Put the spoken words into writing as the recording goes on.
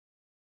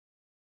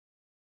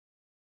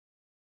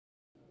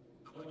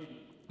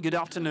Good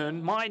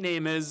afternoon. My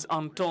name is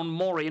Anton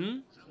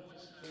Morin.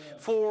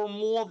 For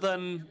more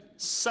than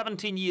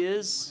 17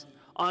 years,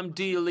 I'm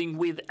dealing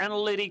with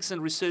analytics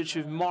and research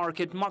of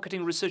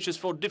marketing researches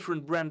for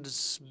different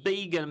brands,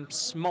 big and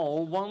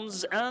small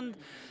ones, and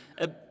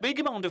a big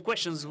amount of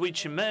questions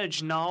which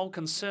emerge now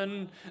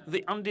concern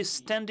the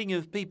understanding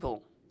of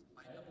people.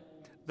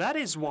 That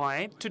is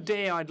why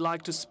today I'd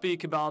like to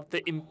speak about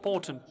the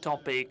important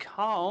topic,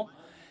 how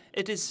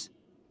it is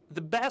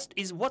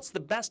what's the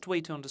best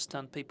way to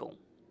understand people.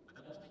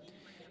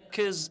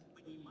 Because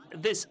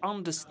this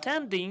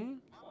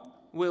understanding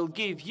will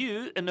give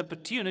you an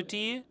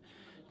opportunity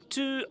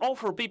to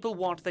offer people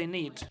what they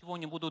need.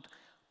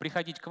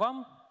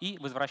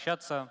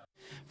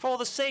 For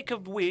the sake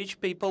of which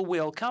people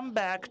will come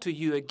back to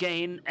you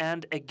again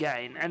and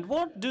again. And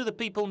what do the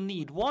people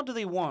need? What do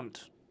they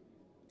want?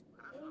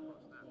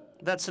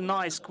 That's a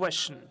nice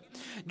question.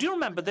 Do you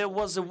remember there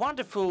was a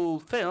wonderful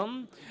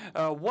film,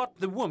 What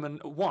the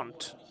Woman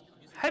Want?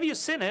 Have you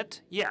seen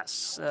it?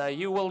 Yes,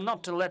 you will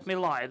not let me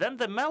lie. Then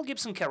the Mel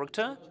Gibson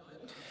character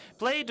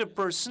played a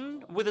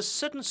person with a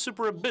certain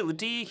super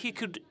ability. He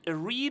could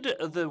read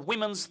the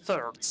women's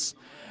thoughts.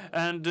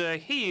 And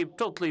he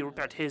totally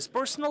repaired his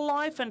personal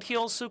life, and he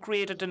also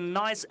created a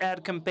nice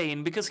ad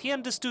campaign because he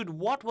understood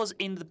what was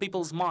in the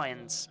people's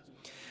minds.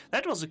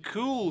 That was a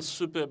cool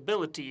super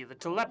ability, the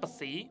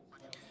telepathy.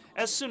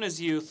 As soon as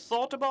you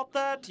thought about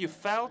that, you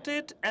felt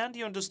it, and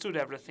you understood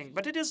everything.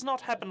 But it does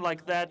not happen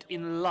like that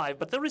in life.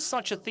 But there is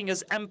such a thing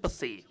as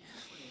empathy,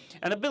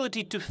 an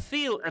ability to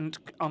feel and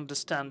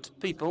understand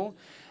people.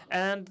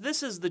 And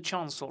this is the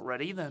chance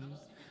already, then.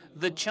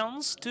 The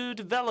chance to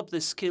develop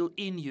this skill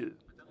in you.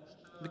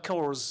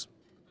 Because,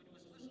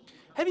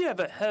 have you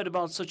ever heard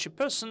about such a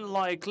person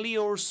like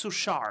Leo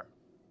Suchar?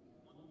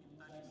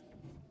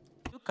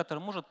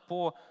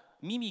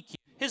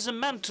 He's a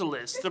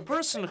mentalist, a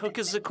person who,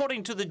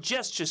 according to the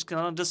gestures, can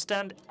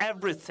understand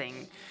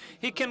everything.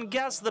 He can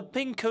guess the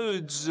PIN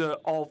codes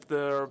of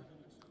the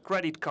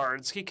credit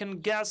cards. He can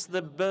guess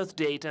the birth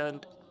date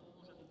and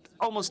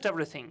almost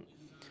everything.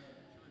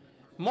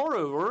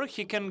 Moreover,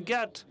 he can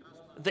get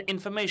the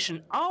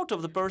information out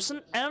of the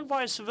person and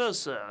vice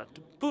versa,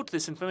 to put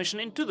this information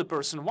into the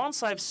person.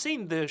 Once I've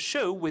seen the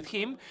show with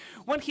him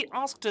when he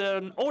asked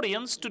an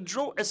audience to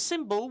draw a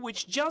symbol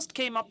which just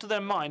came up to their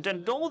mind,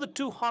 and all the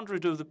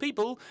 200 of the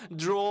people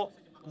drew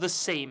the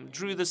same.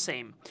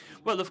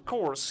 Well, of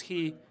course,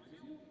 he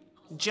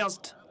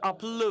just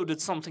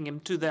uploaded something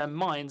into their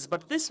minds,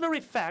 but this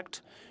very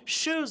fact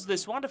shows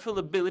this wonderful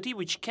ability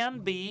which can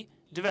be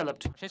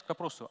developed.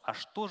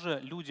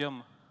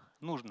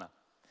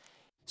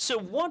 So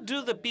what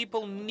do the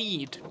people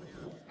need?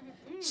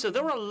 So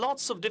there are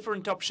lots of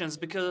different options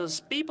because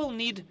people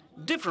need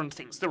different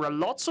things. There are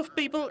lots of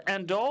people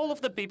and all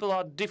of the people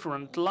are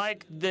different,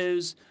 like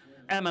those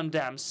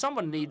M&Ms.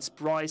 Someone needs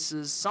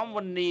prices,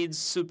 someone needs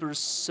super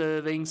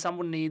serving,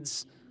 someone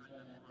needs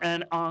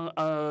an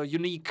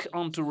unique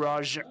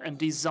entourage and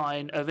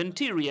design of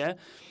interior.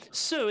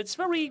 So it's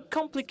very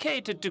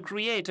complicated to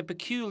create a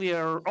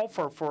peculiar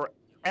offer for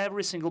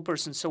every single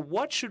person. So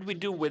what should we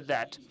do with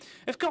that?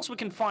 Of course, we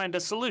can find a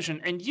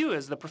solution. And you,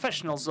 as the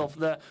professionals of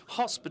the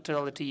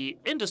hospitality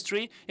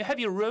industry, you have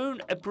your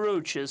own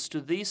approaches to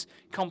this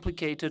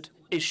complicated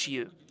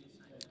issue.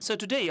 So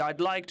today, I'd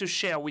like to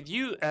share with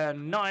you a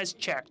nice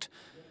checked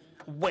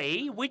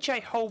way, which I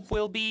hope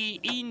will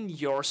be in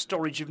your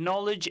storage of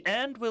knowledge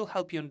and will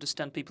help you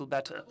understand people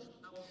better.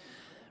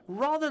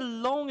 Rather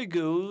long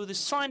ago, the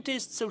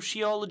scientists,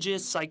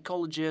 sociologists,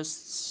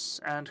 psychologists,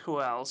 and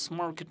who else,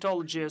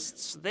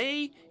 marketologists,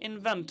 they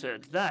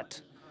invented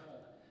that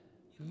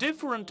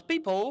different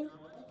people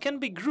can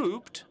be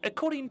grouped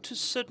according to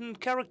certain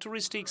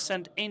characteristics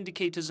and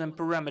indicators and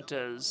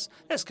parameters.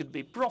 This could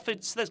be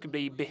profits, this could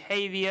be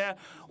behavior,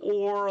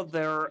 or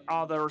their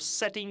other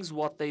settings,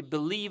 what they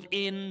believe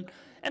in.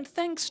 And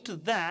thanks to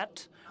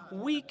that,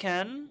 we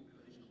can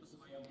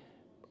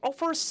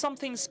offer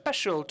something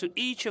special to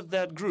each of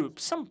that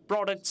group, some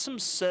product, some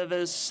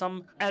service,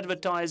 some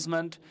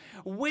advertisement,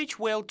 which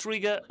will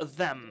trigger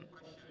them.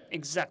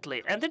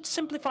 Exactly. And it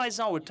simplifies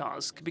our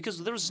task,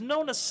 because there's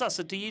no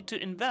necessity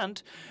to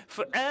invent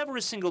for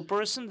every single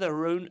person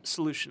their own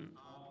solution.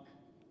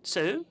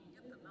 So,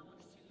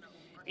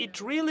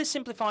 it really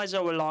simplifies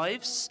our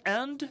lives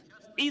and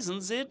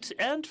eases it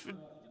and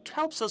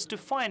helps us to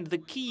find the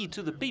key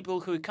to the people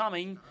who are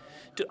coming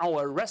to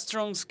our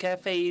restaurants,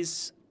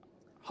 cafes,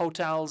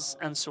 hotels,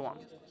 and so on.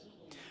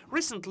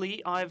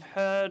 Recently, I've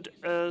heard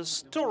a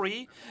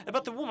story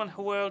about the woman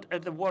who worked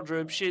at the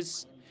wardrobe.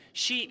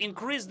 She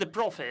increased the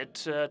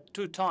profit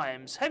 2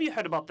 times. Have you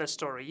heard about that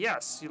story?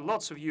 Yes,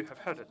 lots of you have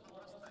heard it.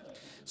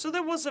 So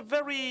there was a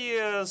very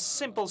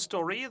simple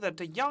story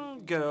that a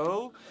young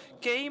girl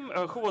came,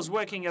 who was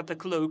working at the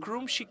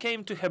cloakroom. She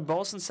came to her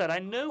boss and said, I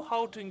know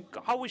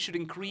how we should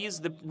increase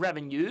the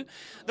revenue.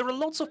 There are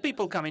lots of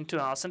people coming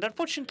to us, and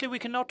unfortunately we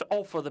cannot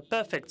offer the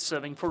perfect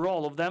serving for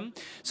all of them.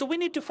 So we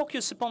need to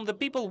focus upon the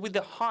people with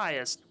the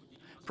highest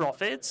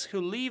profits,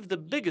 who leave the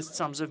biggest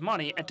sums of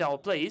money at our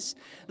place,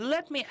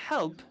 let me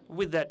help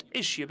with that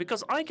issue,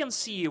 because I can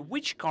see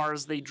which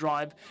cars they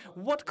drive,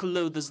 what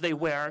clothes they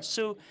wear.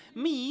 So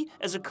me,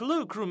 as a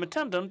cloakroom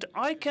attendant,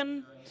 I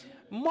can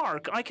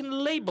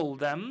label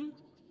them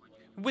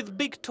with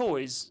big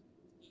toys.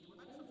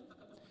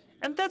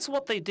 And that's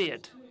what they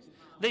did.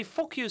 They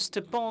focused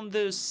upon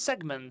those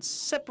segments,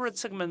 separate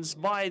segments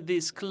by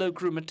this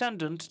cloakroom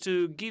attendant,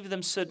 to give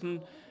them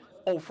certain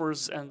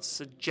offers and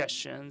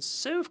suggestions.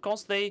 So, of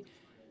course, they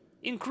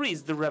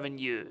increased the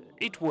revenue.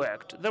 It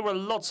worked. There were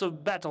lots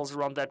of battles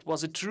around that.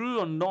 Was it true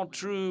or not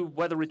true?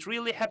 Whether it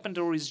really happened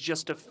or is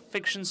just a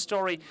fiction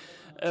story?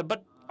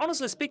 But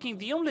honestly speaking,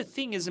 the only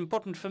thing is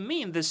important for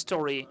me in this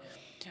story,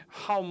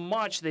 how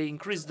much they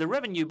increase the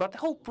revenue, but the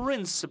whole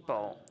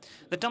principle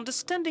that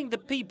understanding the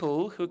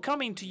people who are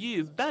coming to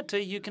you better,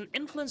 you can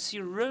influence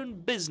your own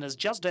business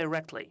just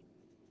directly.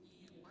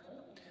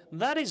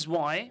 That is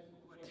why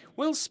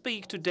we'll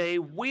speak today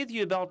with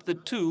you about the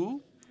tool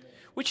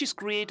which is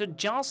created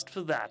just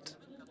for that.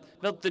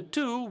 About the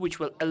tool which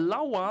will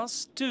allow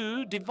us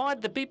to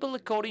divide the people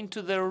according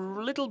to their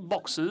little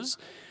boxes,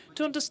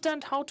 to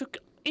understand how to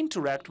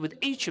interact with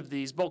each of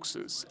these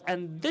boxes.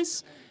 And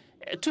this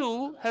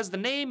tool has the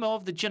name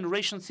of the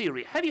generation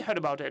theory. Have you heard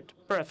about it?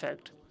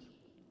 Perfect.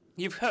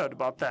 You've heard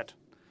about that.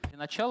 Для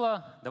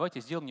начала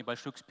давайте сделаем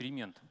небольшой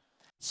эксперимент.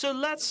 So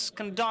let's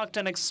conduct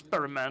an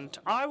experiment.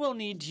 I will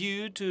need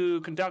you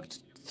to conduct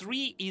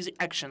 3 easy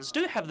actions.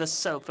 Do you have the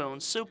cell phone?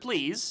 So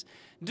please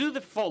do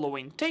the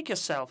following. Take your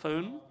cell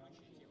phone,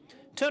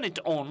 turn it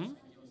on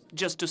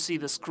just to see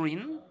the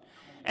screen,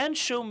 and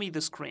show me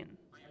the screen.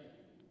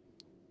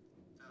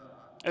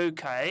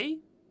 Okay.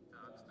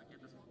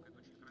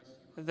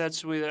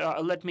 That's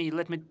let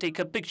me take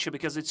a picture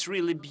because it's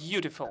really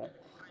beautiful.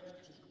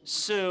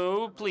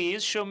 So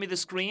please show me the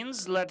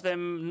screens. Let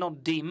them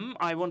not dim.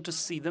 I want to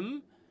see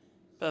them.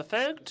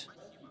 Perfect.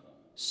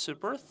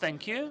 Super.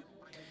 Thank you.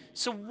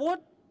 So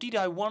what did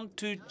I want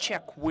to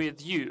check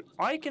with you?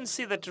 I can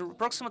see that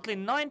approximately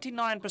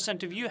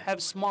 99% of you have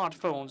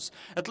smartphones.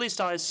 At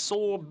least I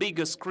saw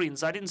bigger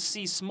screens. I didn't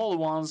see smaller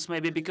ones,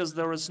 maybe because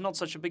there is not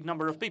such a big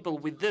number of people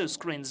with those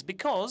screens,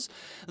 because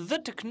the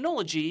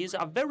technologies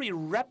are very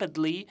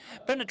rapidly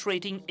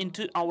penetrating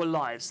into our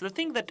lives. The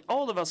thing that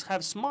all of us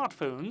have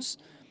smartphones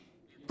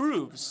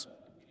proves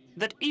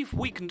that if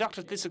we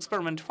conducted this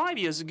experiment 5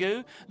 years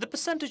ago, the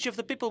percentage of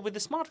the people with the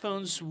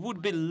smartphones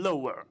would be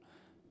lower.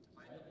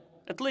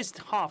 At least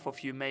half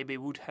of you maybe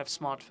would have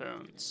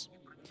smartphones.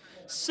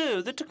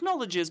 So the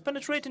technologies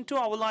penetrate into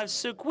our lives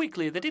so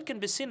quickly that it can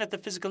be seen at the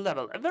physical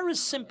level. A very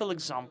simple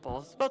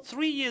example. About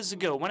 3 years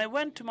ago, when I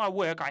went to my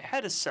work, I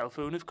had a cell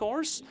phone, of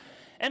course,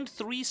 and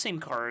 3 SIM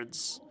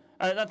cards.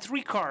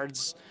 3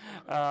 cards.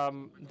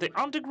 The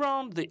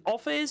underground, the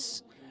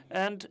office,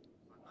 and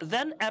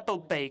then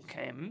Apple Pay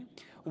came.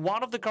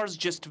 One of the cards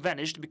just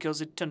vanished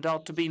because it turned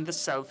out to be in the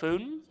cell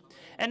phone.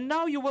 And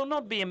now you will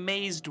not be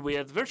amazed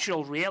with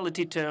virtual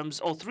reality terms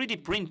or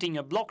 3D printing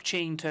or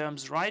blockchain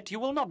terms, right? You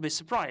will not be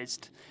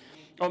surprised.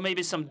 Or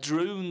maybe some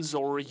drones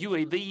or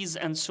UAVs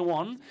and so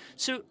on.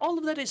 So all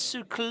of that is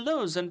so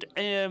close and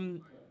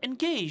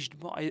engages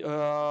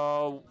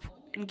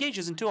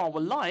into our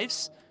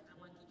lives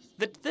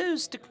that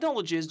those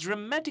technologies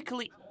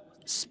dramatically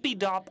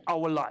speed up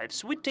our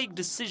lives. We take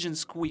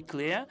decisions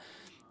quickly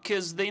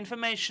because the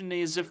information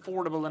is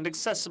affordable and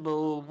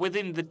accessible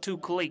within the 2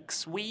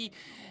 clicks. We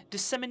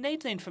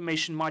disseminate the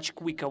information much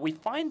quicker. We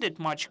find it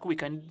much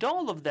quicker. And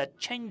all of that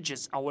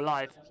changes our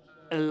life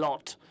a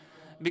lot.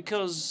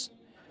 Because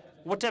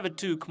whatever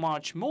took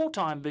much more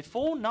time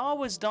before,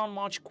 now is done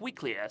much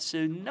quicker.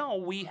 So now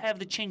we have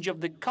the change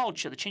of the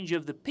culture, the change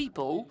of the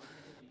people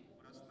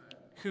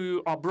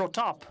who are brought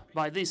up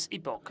by this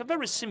epoch. A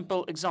very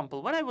simple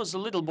example. When I was a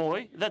little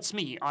boy, that's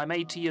me, I'm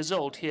 8 years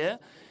old here,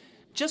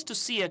 just to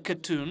see a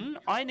cartoon,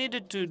 I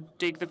needed to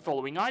take the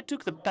following. I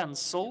took the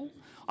pencil,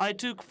 I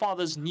took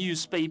father's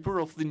newspaper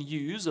of the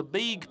news, a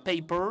big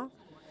paper,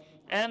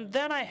 and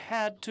then I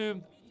had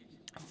to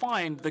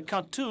find the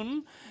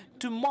cartoon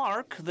to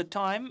mark the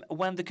time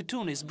when the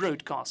cartoon is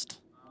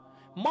broadcast.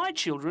 My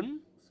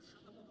children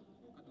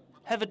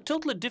have a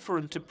totally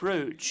different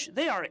approach.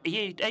 They are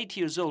 8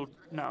 years old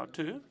now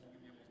too.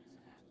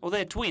 Well,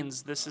 they're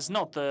twins. This is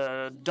not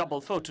the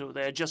double photo.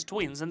 They're just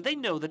twins. And they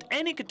know that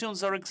any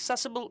cartoons are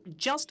accessible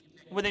just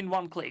within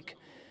 1 click.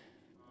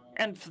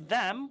 And for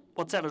them,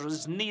 whatever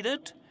is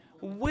needed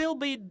will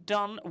be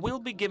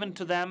given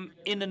to them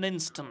in an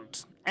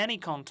instant. Any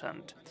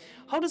content.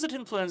 How does it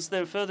influence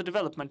their further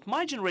development?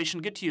 My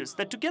generation get used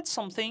that to get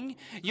something,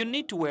 you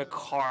need to work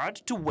hard,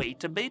 to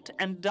wait a bit,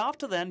 and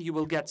after then you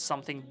will get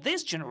something.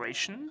 This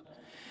generation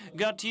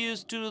got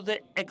used to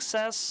the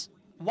access,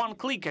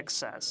 1-click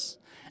access.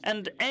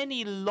 And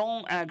any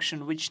long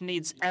action which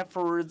needs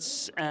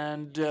efforts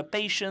and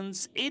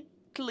patience, it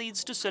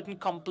leads to certain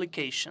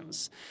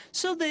complications.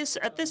 So this,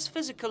 at this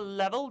physical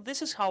level,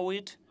 this is how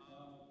it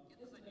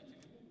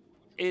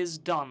is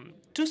done.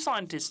 2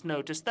 scientists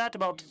noticed that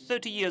about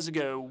 30 years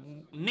ago,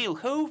 Neil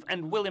Hove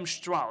and William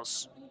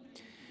Strauss.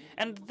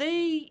 And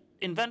they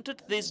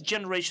invented this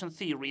generation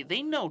theory.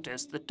 They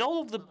noticed that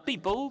all of the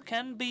people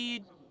can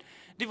be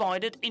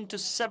divided into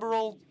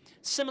several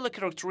similar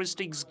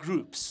characteristics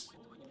groups.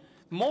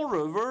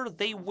 Moreover,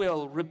 they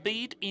will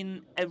repeat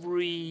in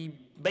every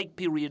big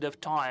period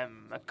of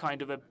time, a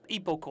kind of an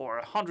epoch or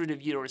 100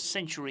 of years,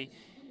 century.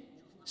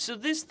 So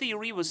this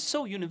theory was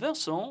so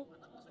universal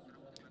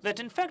that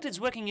in fact it's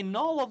working in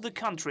all of the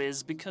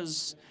countries,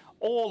 because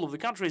all of the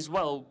countries,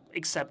 well,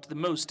 except the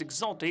most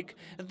exotic,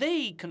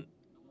 they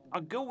are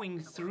going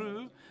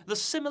through the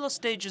similar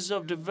stages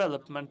of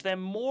development. They're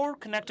more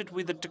connected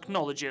with the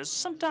technologies.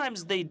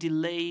 Sometimes they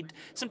delayed,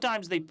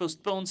 sometimes they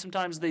postpone,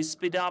 sometimes they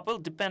speed up, well,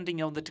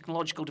 depending on the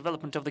technological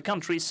development of the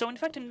country. So in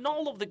fact, in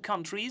all of the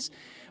countries,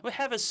 we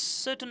have a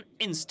certain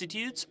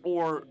institutes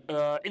or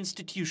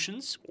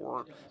institutions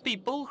or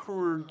people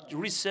who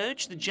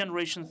research the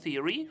generation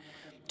theory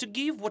to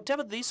give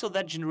whatever this or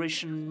that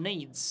generation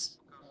needs.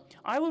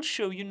 I will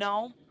show you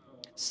now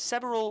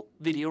several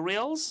video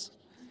reels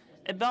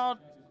about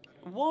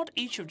what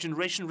each of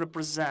generation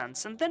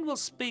represents, and then we'll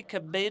speak a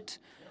bit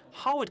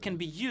how it can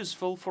be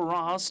useful for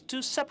us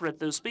to separate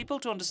those people,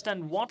 to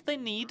understand what they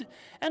need,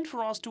 and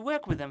for us to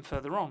work with them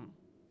further on.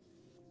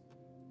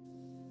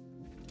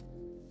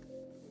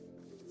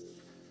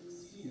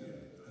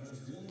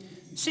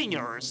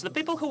 Seniors, the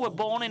people who were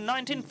born in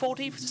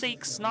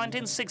 1946,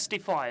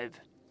 1965.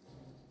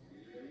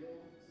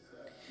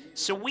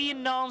 So we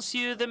announce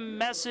you the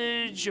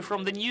message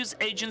from the news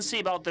agency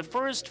about the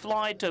first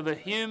flight of a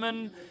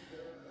human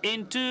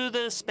into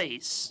the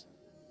space.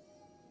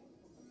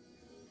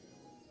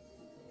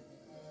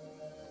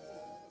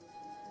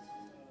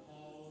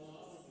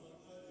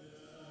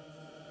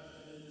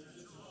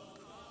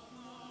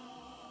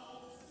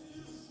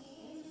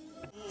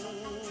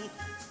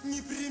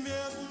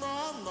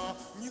 Непременно она,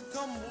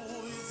 никому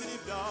из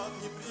ребят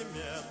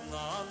непременно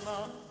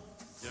она.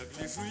 Я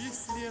гляжу ей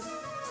вслед,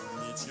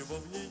 ничего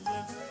в ней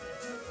нет,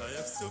 а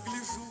я все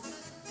гляжу,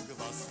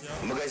 глаз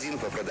не... Магазин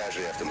по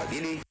продаже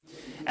автомобилей.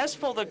 As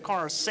for the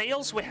car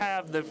sales, we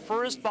have the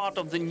first part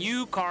of the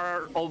new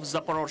car of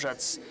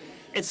Zaporozhets.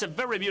 It's a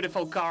very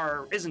beautiful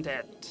car, isn't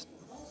it?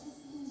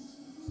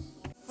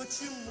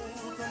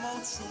 Почему-то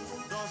молчу,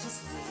 даже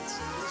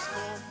слушаю,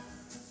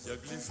 что я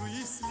гляжу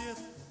ей вслед,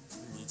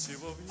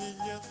 ничего в ней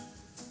нет,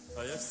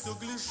 а я все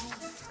гляжу,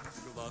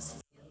 глаз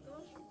не...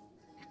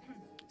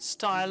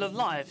 Style of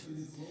life.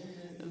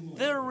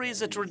 There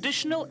is a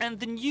traditional and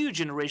the new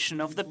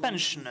generation of the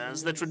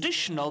pensioners. The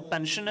traditional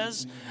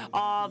pensioners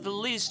are the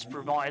least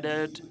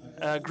provided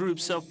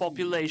groups of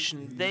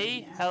population.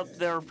 They help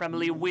their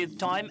family with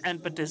time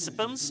and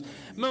participants,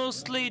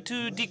 mostly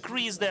to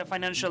decrease their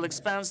financial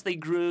expense. They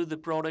grow the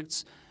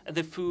products,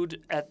 the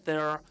food at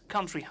their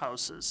country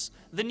houses.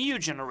 The new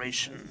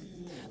generation.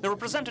 The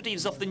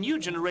representatives of the new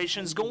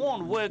generations go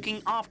on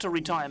working after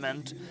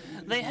retirement.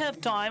 They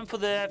have time for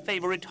their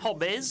favorite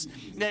hobbies.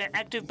 They're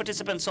active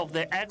participants of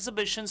the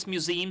exhibitions,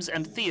 museums,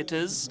 and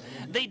theaters.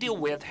 They deal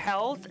with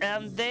health,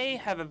 and they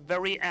have a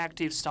very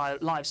active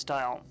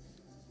lifestyle.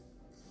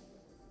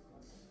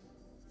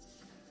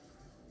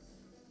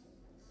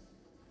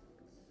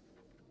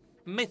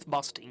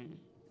 Myth-busting.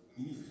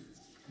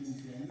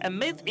 A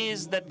myth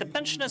is that the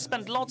pensioners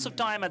spend lots of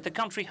time at the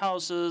country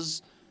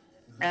houses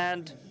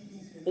and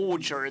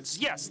orchards.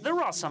 Yes,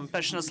 there are some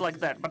pensioners like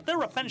that, but there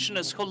are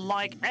pensioners who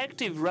like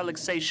active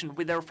relaxation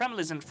with their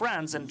families and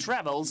friends and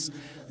travels.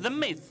 The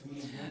myth.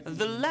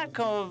 The lack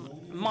of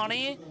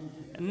money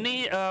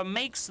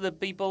makes the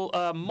people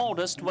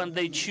modest when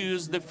they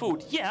choose the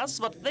food. Yes,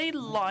 but they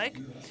like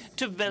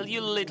to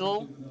value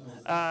little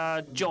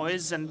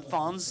joys and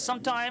funs.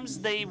 Sometimes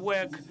they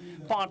work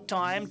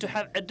part-time to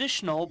have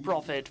additional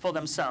profit for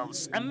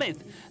themselves. A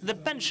myth. The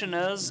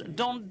pensioners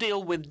don't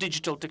deal with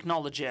digital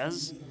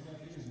technologies.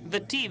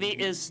 The TV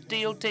is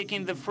still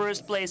taking the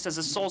first place as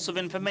a source of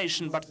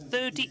information, but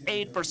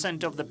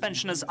 38% of the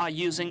pensioners are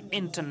using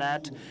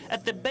internet.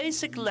 At the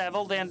basic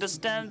level, they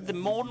understand the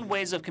modern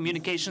ways of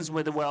communications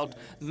with the world,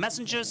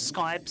 messengers,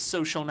 Skype,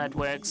 social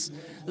networks.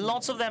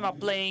 Lots of them are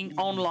playing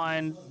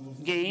online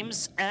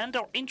games and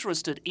are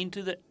interested in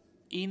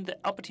the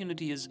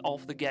opportunities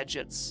of the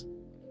gadgets.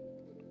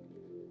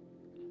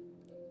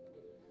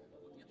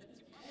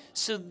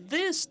 So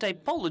this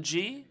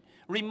typology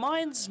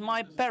reminds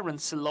my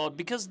parents a lot,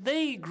 because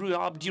they grew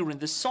up during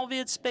the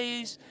Soviet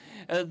space.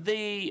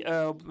 They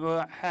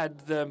had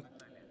the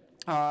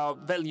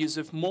values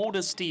of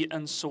modesty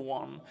and so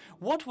on.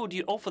 What would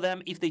you offer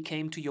them if they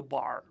came to your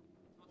bar?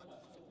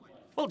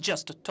 Well,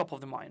 just at top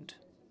of the mind.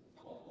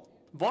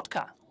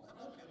 Vodka.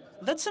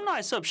 That's a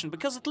nice option,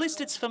 because at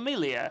least it's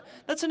familiar.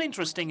 That's an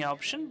interesting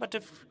option, but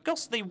of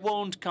course they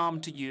won't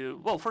come to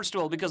you. Well, first of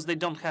all, because they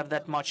don't have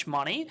that much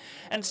money,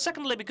 and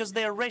secondly, because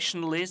they are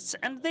rationalists,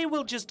 and they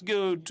will just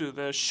go to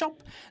the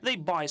shop, they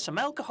buy some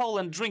alcohol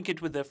and drink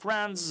it with their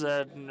friends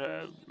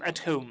at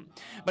home.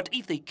 But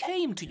if they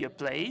came to your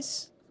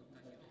place,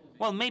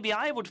 well, maybe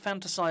I would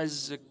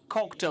fantasize a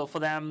cocktail for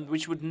them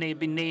which would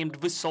be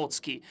named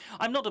Vysotsky.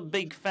 I'm not a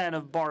big fan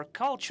of bar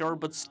culture,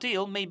 but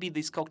still, maybe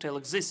this cocktail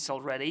exists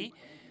already.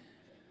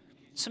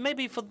 So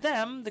maybe for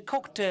them, the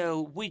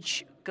cocktail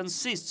which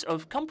consists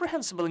of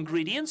comprehensible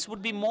ingredients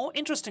would be more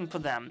interesting for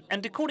them.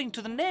 And according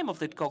to the name of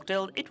that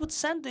cocktail, it would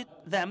send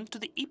them to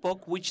the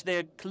epoch which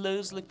they're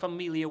closely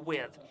familiar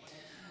with.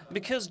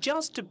 Because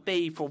just to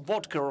pay for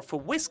vodka or for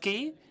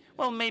whiskey,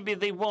 well, maybe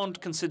they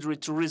won't consider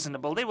it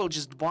reasonable. They will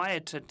just buy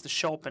it at the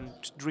shop and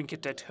drink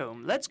it at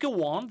home. Let's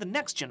go on, the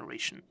next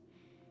generation.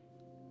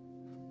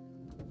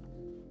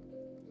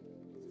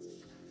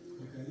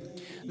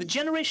 The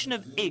generation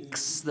of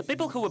X, the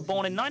people who were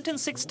born in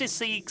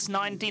 1966,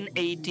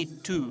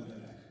 1982.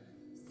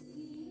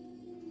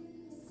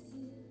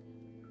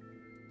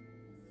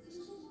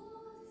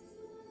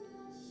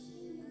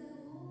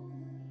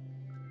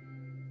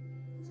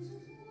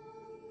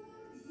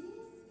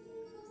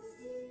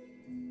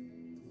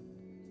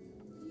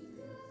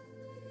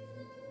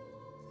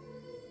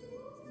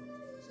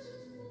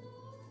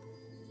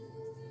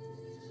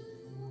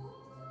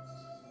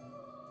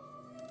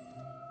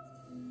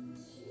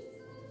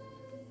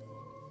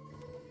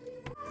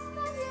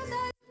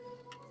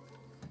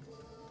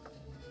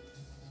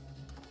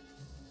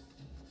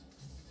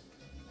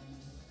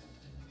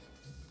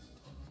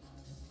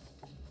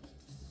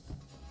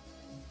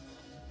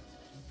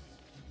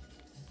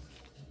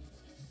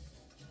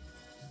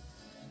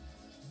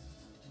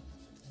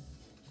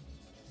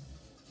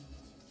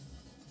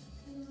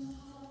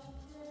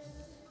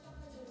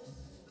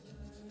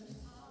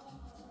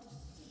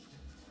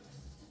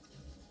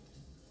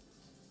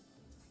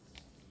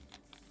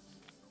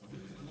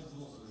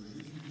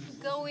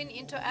 Going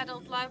into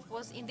adult life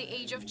was in the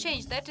age of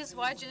change. That is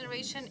why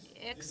Generation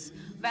X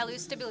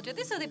values stability.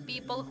 These are the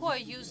people who are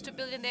used to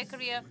building their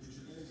career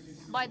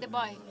by the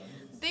by.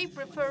 They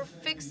prefer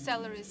fixed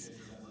salaries.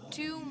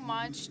 Too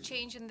much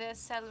change in their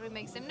salary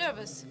makes them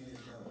nervous.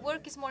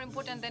 Work is more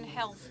important than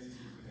health.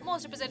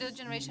 Most representatives of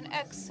Generation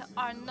X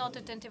are not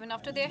attentive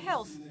enough to their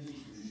health.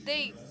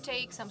 They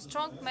take some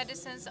strong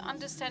medicines,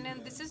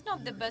 understanding this is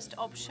not the best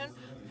option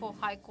for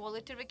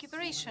high-quality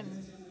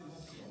recuperation.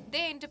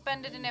 They're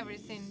independent in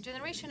everything.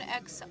 Generation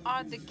X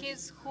are the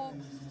kids who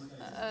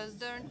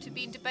learn to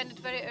be independent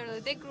very early.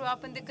 They grew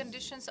up in the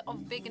conditions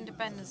of big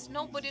independence.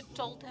 Nobody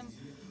told them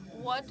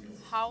what,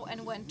 how,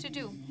 and when to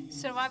do.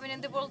 Surviving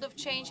in the world of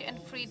change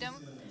and freedom,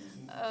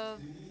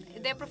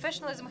 their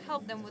professionalism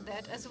helped them with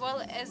that, as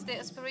well as their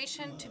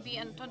aspiration to be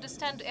and to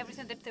understand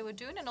everything that they were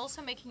doing, and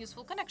also making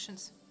useful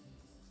connections.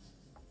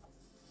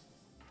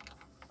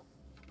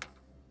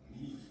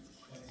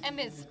 A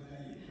myth: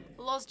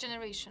 lost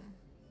generation.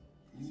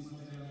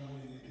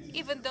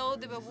 Even though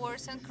there were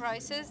wars and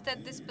crises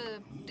that this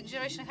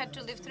generation had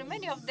to live through,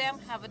 many of them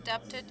have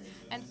adapted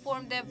and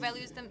formed their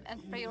values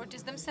and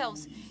priorities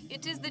themselves.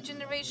 It is the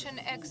Generation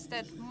X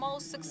that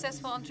most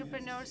successful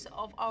entrepreneurs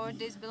of our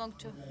days belong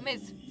to.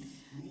 Myth: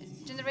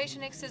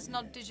 Generation X is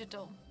not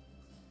digital.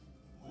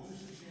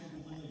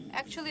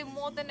 Actually,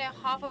 more than a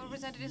half of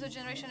representatives of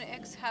Generation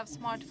X have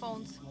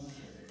smartphones.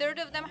 A third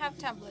of them have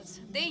tablets.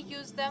 They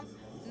use them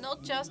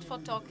not just for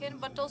talking,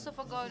 but also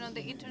for going on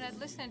the internet,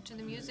 listening to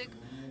the music,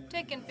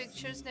 taking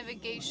pictures,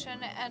 navigation,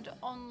 and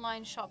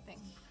online shopping.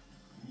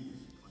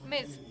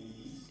 Myth: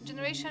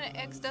 Generation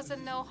X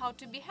doesn't know how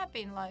to be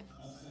happy in life.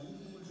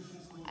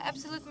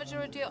 Absolute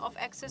majority of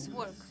X's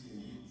work.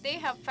 They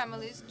have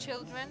families,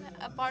 children,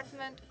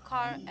 apartment,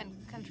 car, and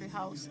country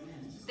house.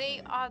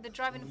 They are the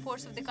driving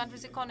force of the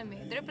country's economy.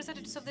 The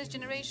representatives of this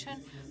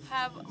generation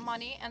have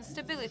money and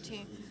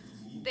stability.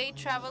 They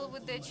travel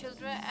with their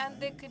children, and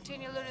they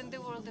continue learning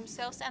the world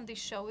themselves, and they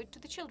show it to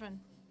the children.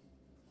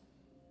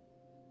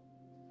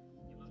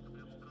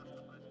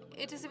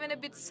 It is even a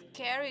bit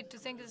scary to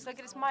think it's like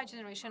it is my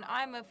generation.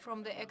 I'm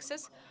from the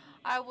X's.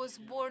 I was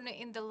born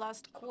in the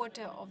last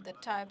quarter of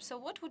that time. So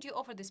what would you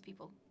offer these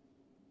people?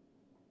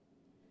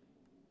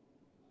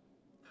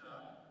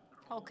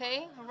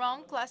 Okay,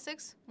 wrong.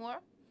 Classics. More?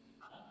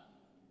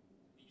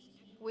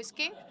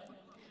 Whiskey?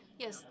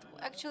 Yes,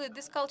 actually,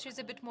 this culture is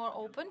a bit more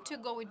open to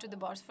go into the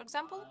bars, for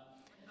example.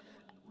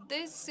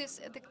 This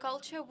is the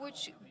culture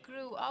which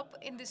grew up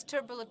in these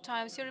turbulent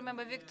times. You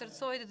remember Victor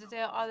Tsoi, that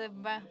there are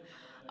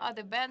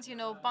other bands, you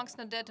know, Punk's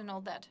Not Dead and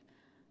all that.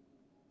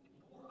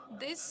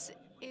 This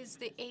is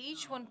the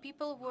age when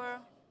people were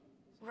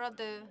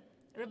rather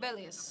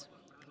rebellious.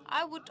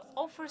 I would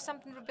offer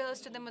something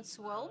rebellious to them as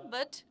well,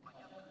 but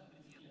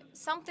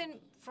something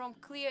from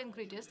clear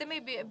ingredients. There may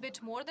be a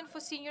bit more than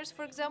for seniors,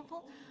 for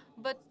example,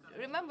 but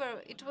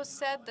remember, it was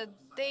said that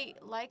they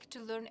like to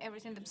learn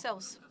everything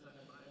themselves.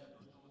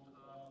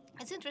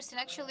 It's interesting,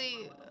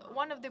 actually,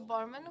 one of the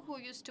barmen who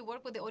used to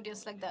work with the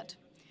audience like that.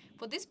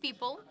 For these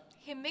people,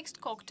 he mixed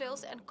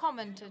cocktails and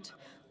commented,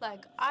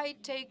 like, I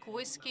take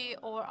whiskey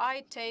or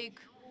I take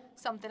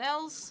something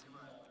else.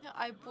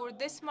 I pour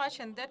this much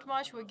and that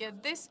much, we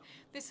get this.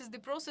 This is the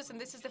process and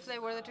this is the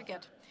flavor that we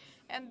get.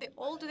 And the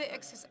older the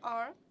X's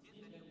are,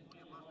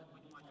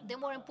 the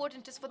more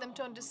important it is for them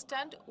to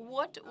understand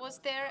what was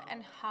there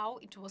and how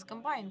it was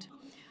combined.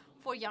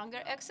 For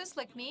younger X's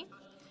like me,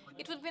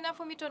 it would be enough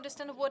for me to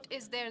understand what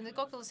is there in the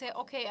cocktail and say,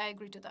 okay, I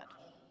agree to that.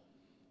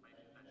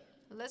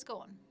 Let's go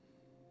on.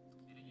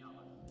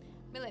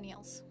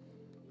 Millennials.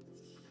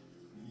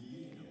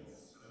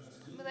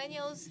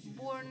 Millennials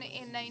born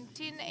in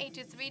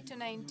 1983 to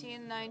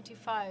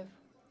 1995.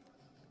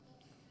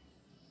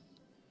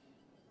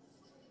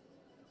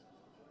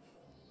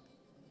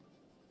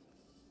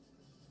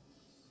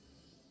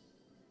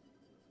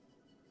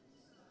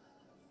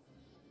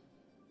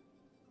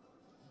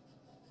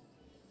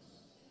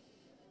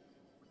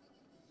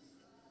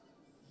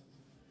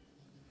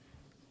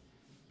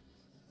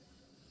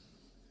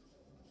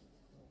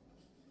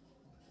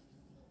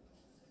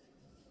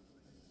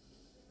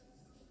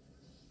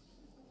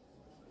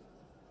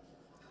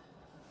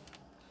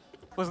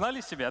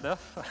 Узнали себя, да?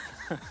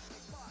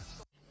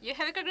 You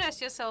have recognized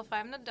yourself,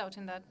 I'm not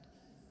doubting that.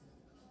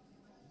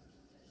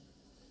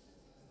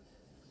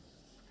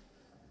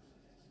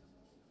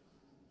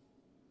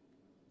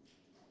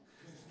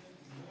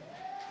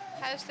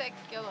 Hashtag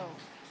yellow.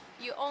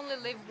 You only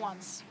live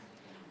once.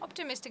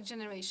 Optimistic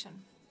generation.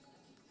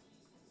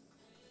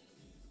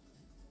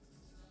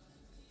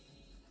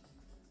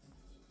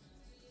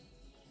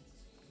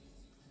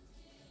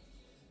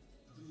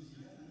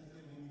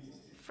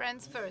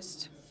 Friends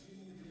first.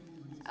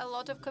 A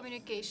lot of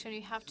communication.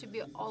 You have to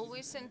be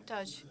always in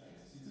touch.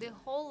 The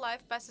whole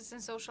life passes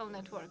in social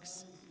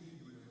networks.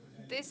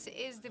 This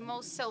is the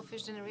most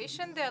selfish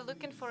generation. They are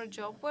looking for a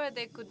job where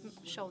they could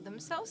show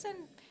themselves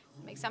and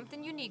make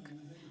something unique.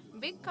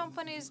 Big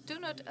companies do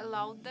not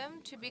allow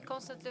them to be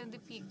constantly on the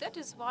peak. That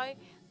is why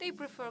they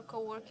prefer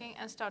co-working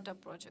and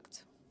startup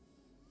projects.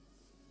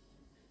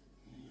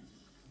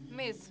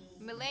 Myth.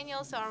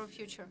 Millennials are our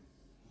future.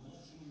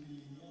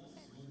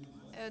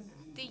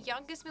 The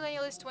youngest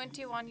millennial is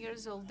 21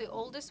 years old. The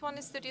oldest one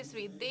is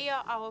 33. They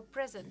are our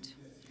present.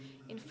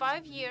 In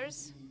 5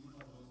 years,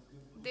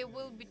 there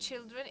will be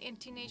children and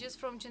teenagers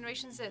from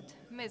Generation Z.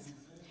 Myth.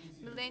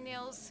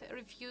 Millennials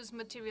refuse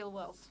material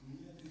wealth.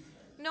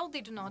 No, they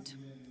do not.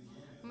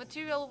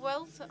 Material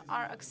wealth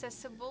are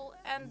accessible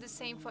and the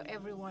same for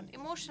everyone.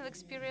 Emotional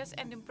experience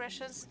and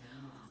impressions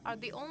are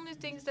the only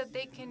things that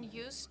they can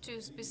use to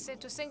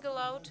single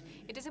out.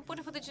 It is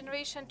important for the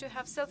generation to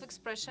have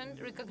self-expression,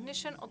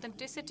 recognition,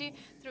 authenticity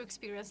through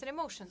experience and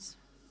emotions.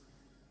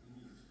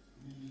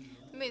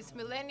 Myth.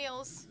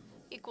 Millennials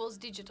equals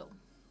digital.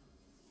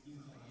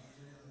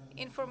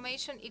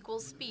 Information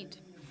equals speed.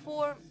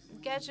 For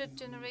this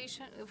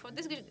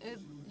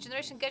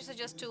generation, gadgets are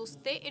just tools.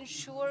 They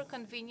ensure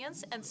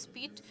convenience and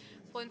speed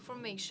for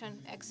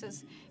information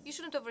access. You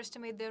shouldn't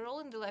overestimate their role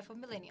in the life of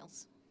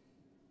millennials.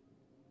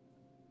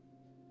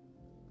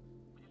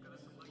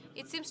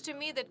 It seems to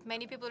me that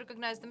many people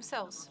recognize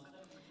themselves.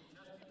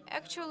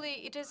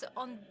 Actually, it is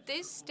on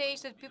this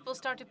stage that people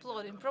start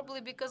applauding,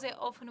 probably because I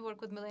often work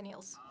with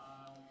millennials.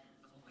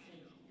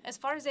 As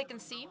far as I can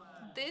see,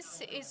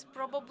 this is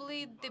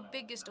probably the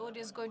biggest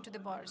audience going to the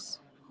bars,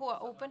 who are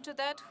open to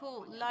that,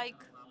 who like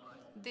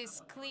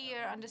this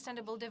clear,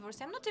 understandable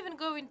diversity. I'm not even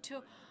going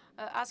to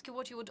ask you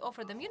what you would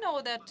offer them. You know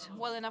that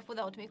well enough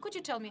without me. Could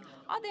you tell me,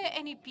 are there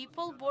any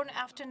people born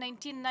after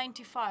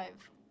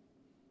 1995?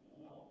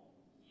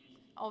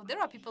 Oh,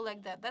 there are people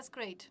like that. That's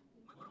great.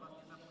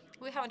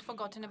 We haven't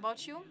forgotten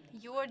about you.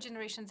 You are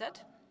Generation Z.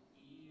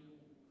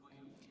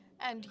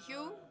 And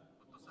you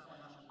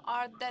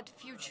are that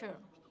future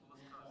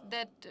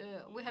that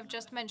we have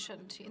just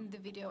mentioned in the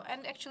video.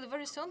 And actually,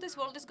 very soon, this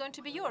world is going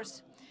to be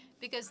yours.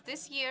 Because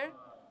this year,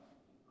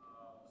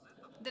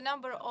 the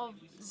number of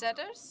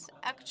Zers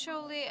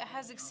actually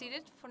has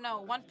exceeded, for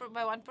now,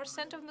 by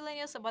 1% of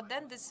millennials. But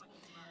then this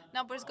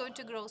number is going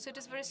to grow. So it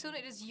is very soon,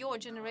 it is your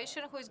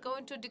generation who is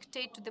going to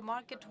dictate to the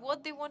market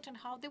what they want and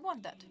how they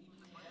want that.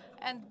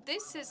 And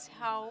this is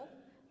how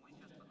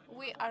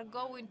we are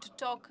going to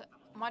talk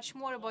much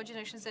more about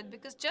Generation Z,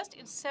 because just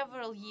in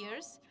several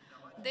years,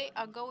 they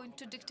are going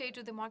to dictate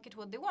to the market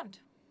what they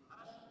want.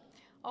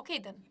 Okay,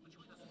 then.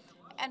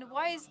 And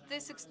why is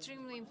this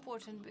extremely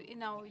important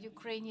in our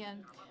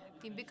Ukrainian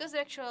team? Because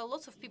there actually are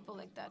lots of people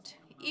like that.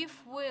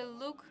 If we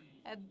look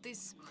at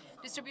this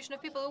distribution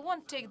of people, we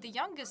won't take the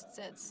youngest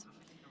Zs.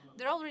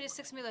 There are already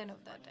 6 million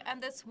of that,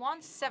 and that's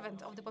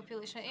 1/7 of the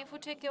population. If we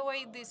take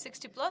away the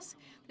 60 plus,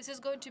 this is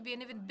going to be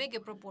an even bigger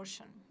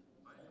proportion.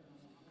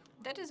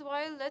 That is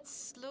why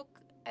let's look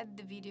at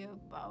the video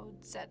about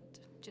Z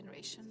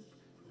generation.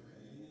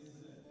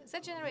 Z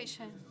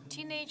generation,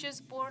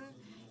 teenagers born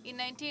in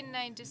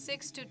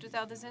 1996 to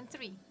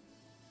 2003.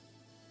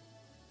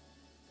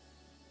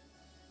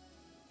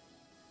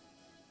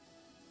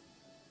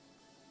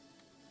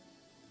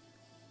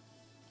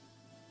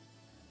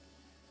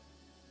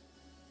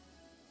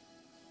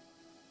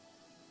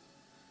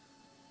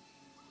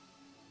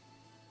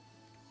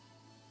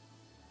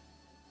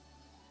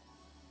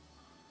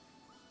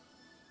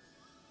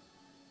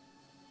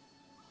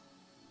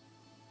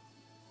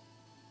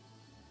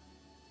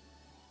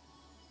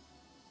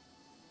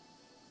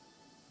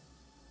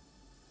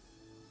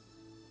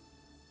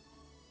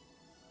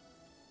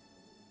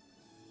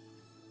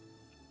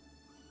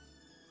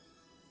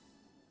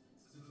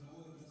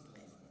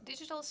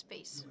 Digital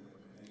space.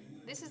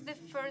 This is the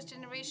first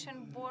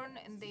generation born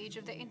in the age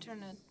of the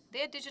internet.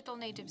 They are digital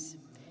natives.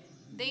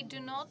 They do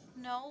not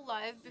know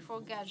life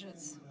before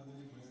gadgets.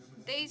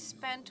 They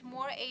spend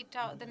more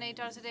than 8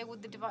 hours a day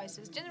with the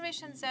devices.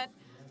 Generation Z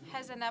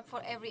has an app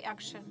for every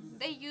action.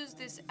 They use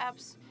these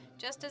apps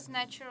just as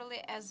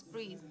naturally as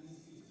breathe.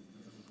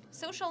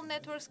 Social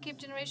networks keep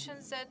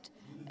Generation Z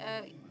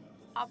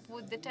up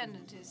with the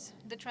tendencies,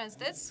 the trends.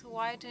 That's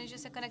why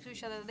teenagers are connected to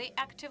each other. They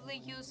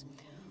actively use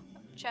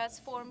chats,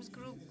 forums,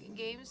 group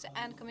games,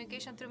 and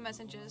communication through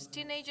messengers.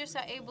 Teenagers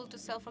are able to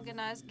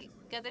self-organize,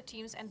 gather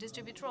teams, and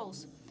distribute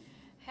roles.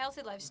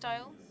 Healthy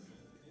lifestyle.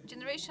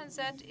 Generation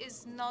Z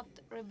is not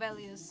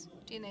rebellious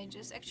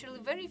teenagers. Actually,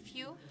 very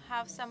few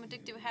have some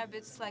addictive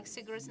habits like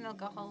cigarettes and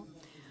alcohol.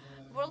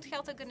 World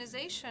Health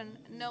Organization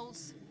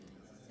notes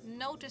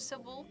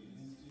noticeable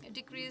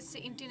decrease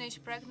in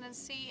teenage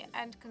pregnancy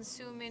and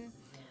consuming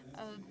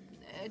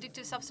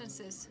addictive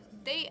substances.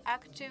 They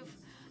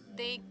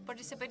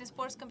participate in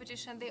sports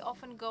competition, they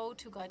often go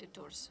to guided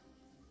tours.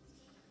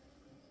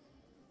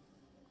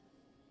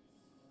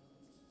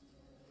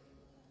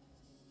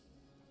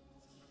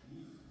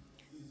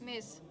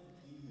 Miss,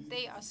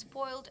 they are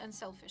spoiled and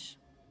selfish.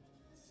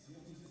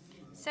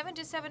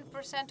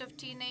 77% of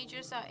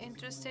teenagers are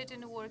interested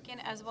in working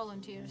as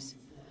volunteers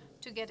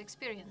to get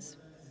experience.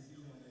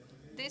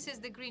 This is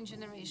the green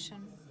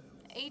generation.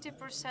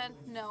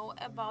 80% know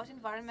about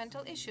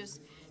environmental issues.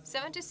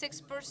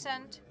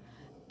 76%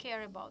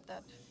 care about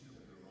that.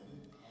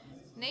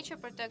 Nature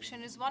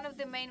protection is one of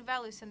the main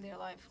values in their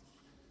life.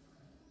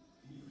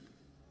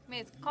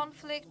 Myth,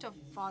 conflict of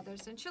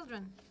fathers and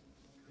children.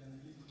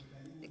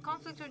 The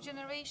conflict of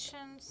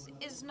generations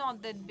is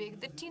not that big.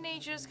 The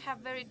teenagers have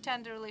very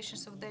tender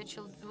relations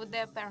with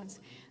their parents.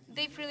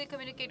 They freely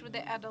communicate with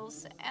the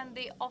adults, and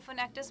they often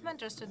act as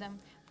mentors to them.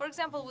 For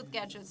example, with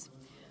gadgets.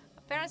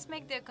 Parents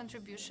make their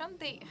contribution,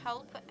 they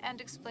help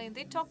and explain.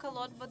 They talk a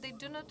lot, but they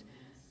do not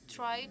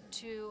try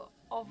to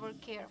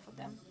overcare for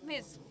them.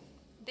 Myth,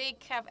 they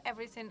have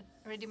everything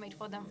ready-made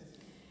for them.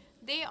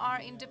 They are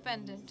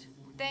independent.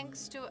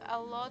 Thanks to a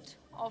lot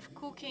of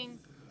cooking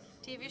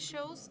TV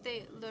shows,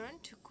 they learn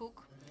to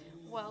cook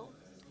well.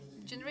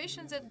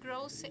 Generations that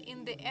grows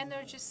in the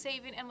energy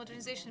saving and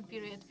modernization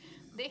period.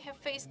 They have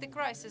faced the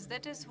crisis.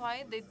 That is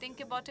why they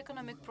think about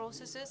economic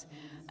processes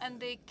and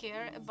they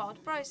care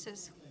about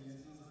prices.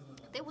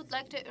 They would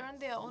like to earn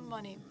their own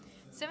money.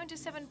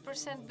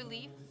 77%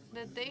 believe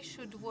that they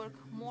should work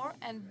more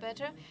and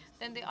better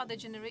than the other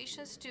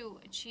generations to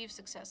achieve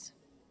success.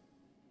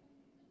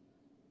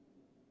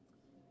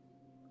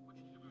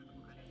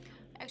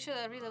 Actually,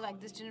 I really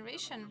like this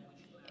generation.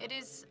 It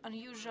is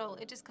unusual,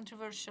 it is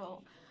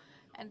controversial.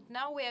 And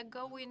now we are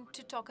going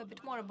to talk a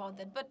bit more about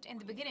that. But in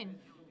the beginning,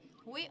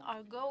 we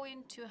are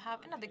going to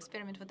have another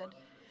experiment with that.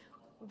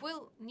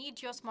 We'll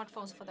need your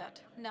smartphones for that.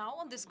 Now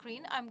on the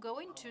screen, I'm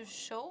going to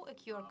show a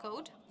QR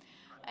code,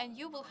 and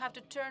you will have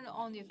to turn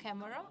on your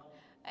camera,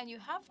 and you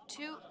have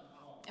to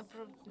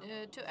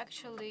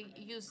actually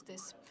use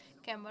this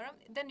camera.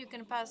 Then you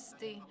can pass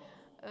the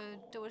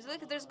towards.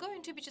 Like, there's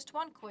going to be just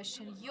one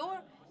question: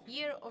 your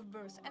year of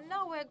birth. And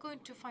now we're going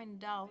to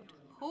find out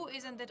who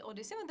is in that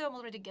audience, even though I'm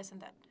already guessing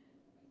that.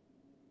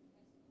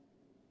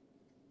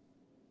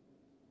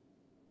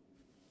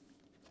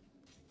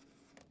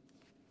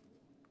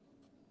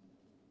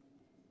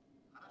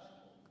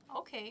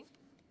 Okay.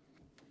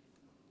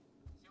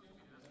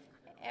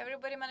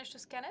 Everybody managed to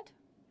scan it?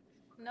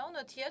 No,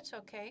 not yet.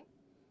 Okay.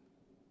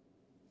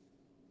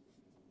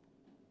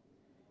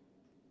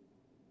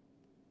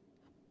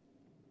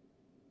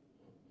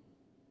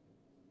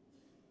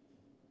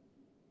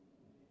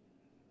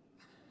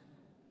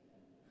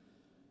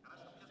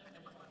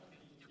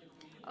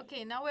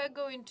 Okay, now we're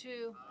going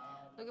to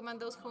recommend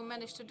those who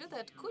managed to do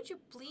that. Could you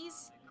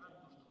please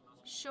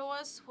show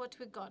us what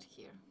we got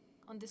here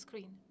on the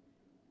screen?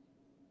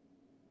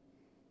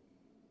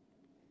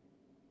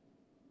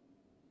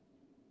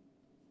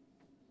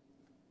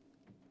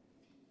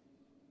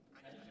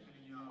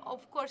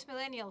 Of course,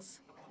 millennials.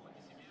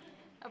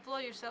 Applaud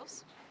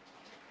yourselves.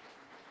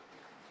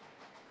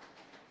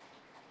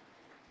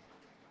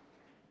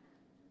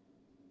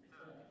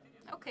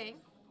 Okay,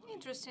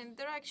 interesting.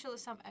 There are actually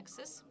some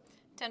X's,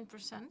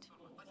 10%.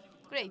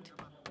 Great.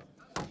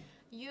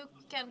 You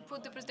can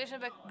put the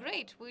presentation back.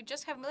 Great, we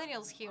just have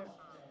millennials here.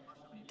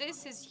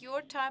 This is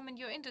your time and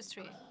your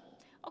industry.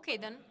 Okay,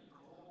 then.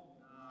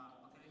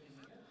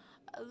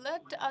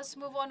 Let us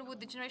move on with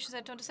the generations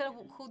that understand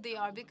who they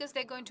are, because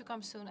they're going to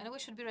come soon, and we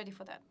should be ready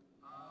for that.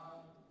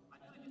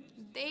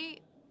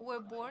 They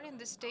were born in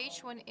the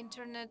stage when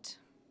internet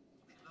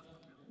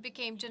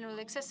became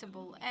generally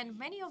accessible, and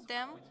many of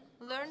them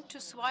learned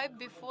to swipe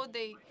before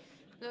they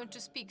learned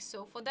to speak.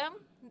 So for them,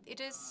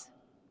 it is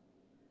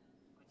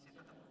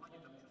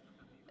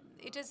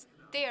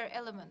their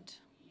element.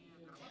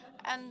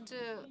 And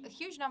a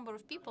huge number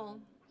of people,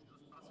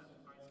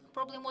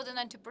 probably more than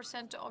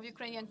 90% of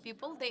Ukrainian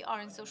people, they are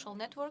in social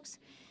networks.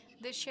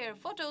 They share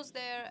photos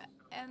there,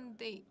 and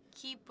they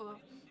keep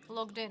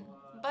logged in.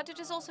 But it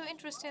is also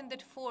interesting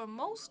that for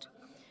most,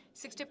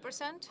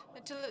 60%,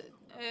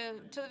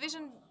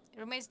 television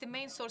remains the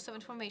main source of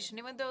information.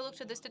 Even though I looked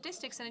at the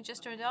statistics, and it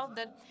just turned out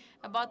that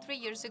about 3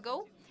 years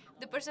ago,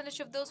 the percentage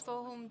of those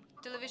for whom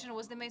television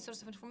was the main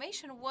source of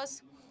information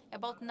was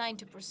about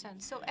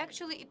 90%. So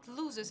actually, it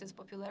loses its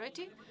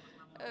popularity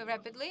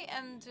rapidly,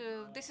 and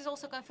this is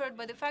also confirmed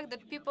by the fact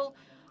that people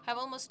have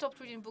almost stopped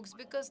reading books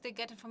because they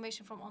get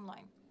information from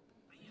online.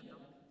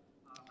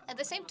 At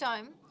the same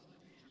time,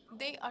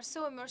 they are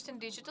so immersed in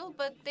digital,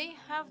 but they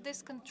have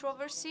this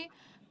controversy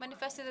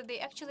manifested that they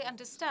actually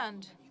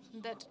understand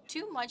that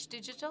too much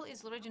digital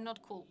is already not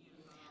cool.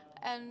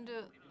 And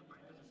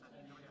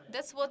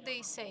that's what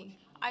they say.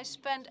 I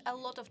spend a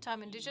lot of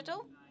time in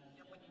digital,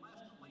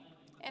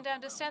 and I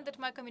understand that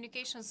my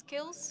communication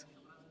skills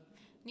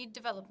need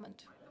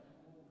development.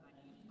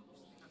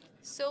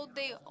 So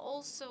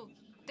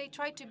they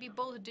try to be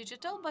both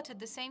digital, but at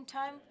the same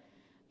time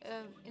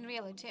in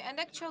reality. And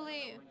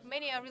actually,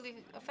 many are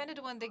really offended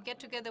when they get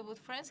together with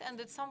friends and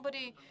that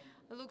somebody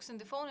looks in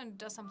the phone and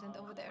does something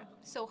over there.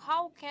 So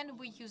how can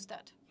we use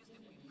that?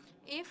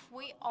 If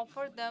we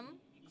offer them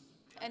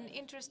an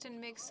interesting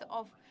mix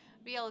of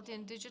reality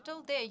and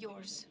digital, they're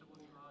yours.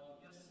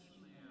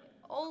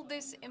 All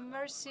these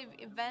immersive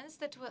events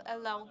that will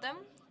allow them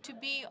to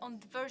be on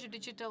the verge of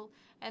digital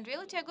and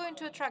reality are going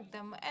to attract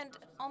them. And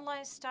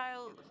online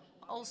style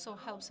also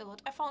helps a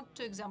lot. I found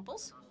two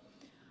examples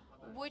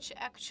which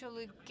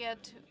actually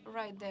get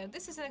right there.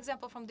 This is an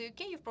example from the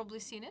UK. You've probably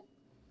seen it.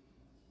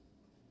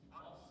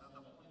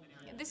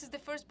 This is the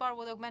first bar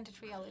with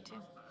augmented reality.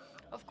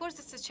 Of course,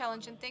 it's a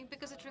challenging thing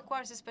because it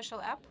requires a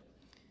special app.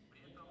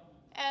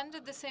 And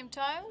at the same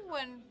time,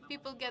 when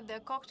people get their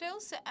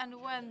cocktails and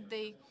when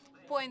they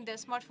point their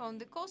smartphone on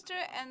the coaster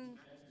and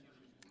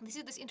they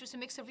see this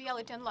interesting mix of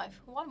reality and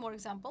life. One more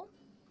example.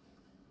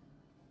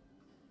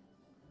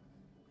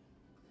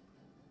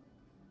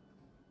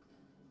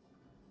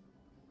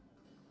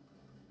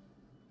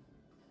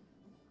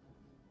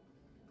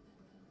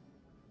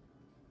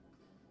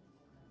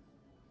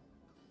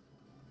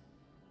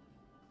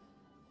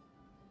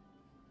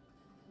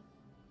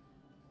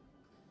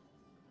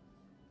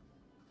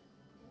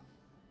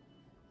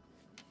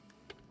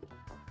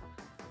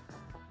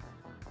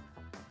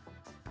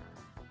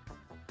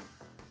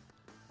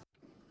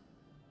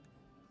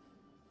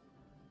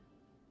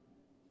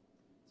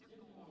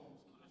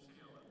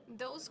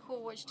 Those who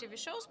watch TV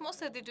shows,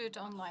 mostly they do it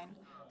online.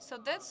 So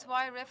that's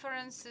why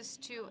references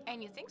to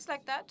any things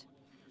like that,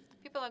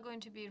 people are going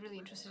to be really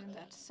interested in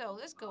that. So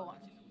let's go on.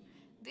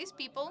 These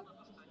people,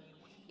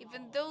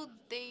 even though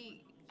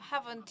they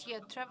haven't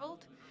yet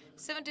traveled,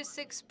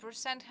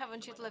 76%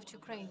 haven't yet left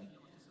Ukraine.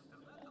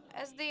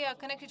 As they are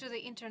connected to the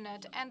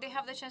internet and they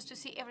have the chance to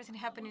see everything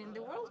happening in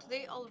the world,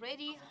 they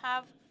already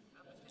have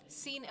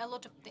seen a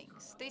lot of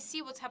things. They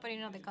see what's happening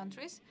in other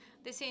countries,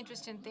 they see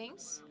interesting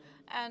things,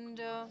 and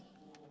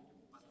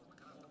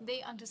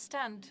they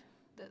understand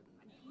that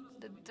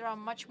there are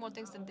much more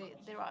things than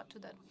there are to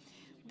that.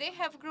 They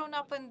have grown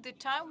up in the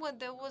time when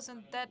there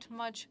wasn't that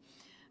much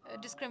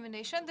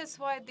discrimination. That's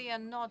why they are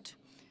not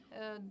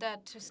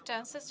that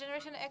stance as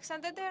Generation X,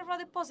 and that they are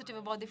rather positive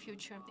about the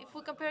future. If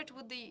we compare it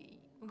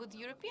with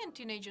European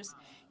teenagers,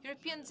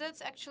 European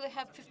Zs actually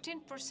have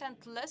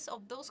 15% less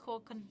of those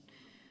who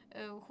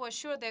are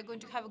sure they're going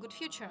to have a good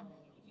future.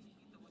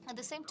 At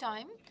the same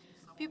time,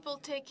 people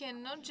take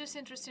in not just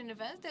interesting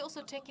events, they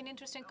also take in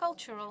interesting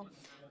cultural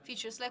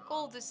features, like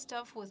all this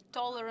stuff with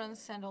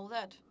tolerance and all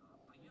that.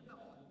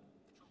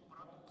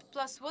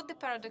 Plus, what the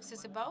paradox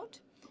is about,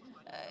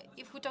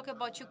 if we talk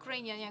about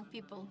Ukrainian young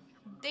people,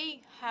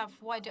 they have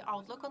wider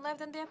outlook on life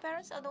than their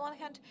parents on the one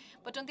hand,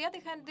 but on the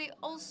other hand, they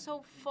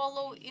also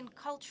follow in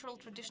cultural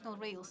traditional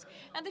rails.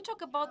 And they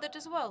talk about that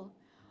as well.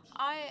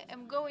 I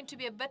am going to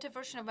be a better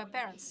version of my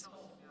parents.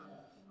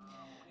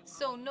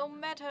 So no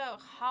matter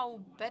how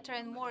better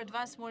and more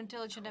advanced, more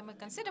intelligent I may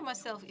consider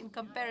myself in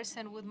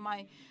comparison with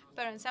my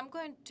parents, I'm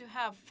going to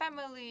have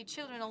family,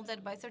 children, all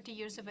that by 30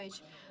 years of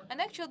age. And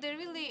actually, they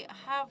really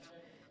have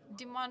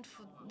demand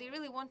for, they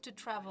really want to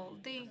travel.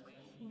 They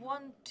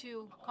want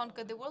to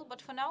conquer the world,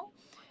 but for now,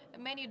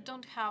 many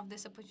don't have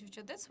this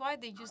opportunity. That's why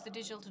they use the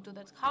digital to do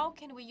that. How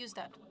can we use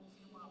that?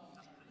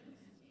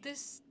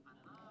 This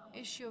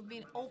issue of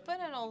being open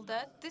and all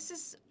that, this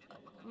is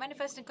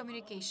manifesting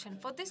communication.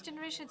 For this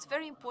generation, it's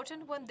very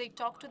important when they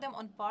talk to them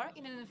on par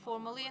in an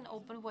informally and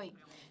open way,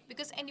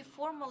 because any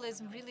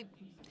formalism really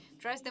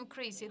drives them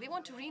crazy. They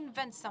want to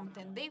reinvent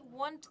something. They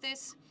want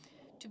this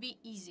to be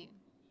easy.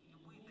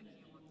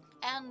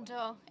 And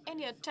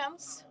any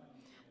attempts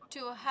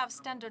to have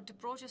standard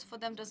approaches for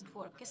them doesn't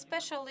work,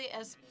 especially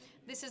as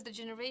this is the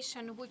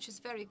generation which is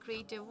very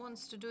creative,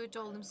 wants to do it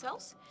all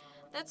themselves.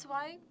 That's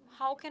why,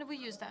 how can we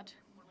use that?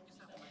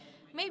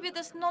 Maybe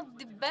that's not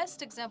the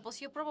best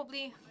examples. You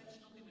probably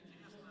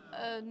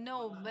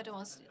know better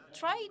ones.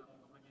 Try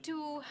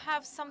to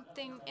have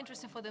something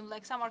interesting for them,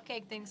 like some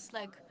archaic things,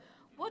 like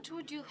what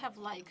would you have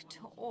liked,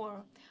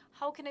 or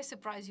how can I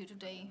surprise you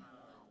today,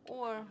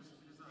 or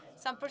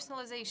some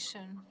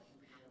personalization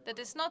that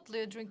is not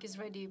your drink is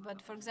ready,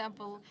 but for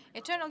example,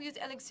 eternal youth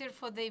elixir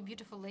for the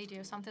beautiful lady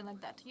or something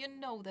like that. You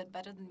know that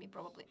better than me,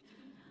 probably.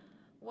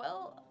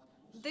 Well,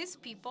 these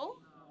people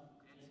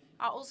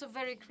are also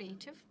very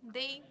creative.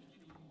 They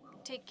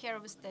take care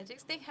of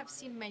aesthetics. They have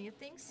seen many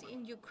things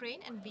in Ukraine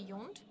and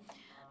beyond.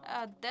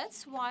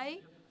 That's why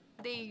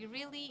they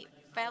really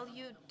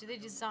value the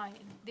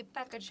design, the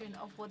packaging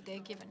of what they're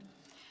given.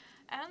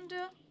 And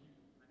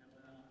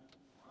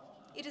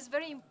it is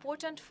very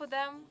important for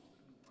them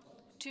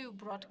to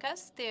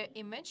broadcast their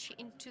image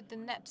into the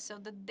net so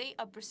that they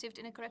are perceived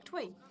in a correct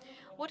way.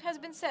 What has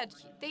been said,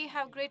 they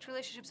have great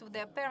relationships with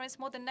their parents.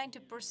 More than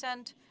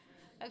 90%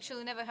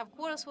 actually never have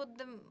quarrels with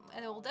them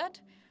and all that.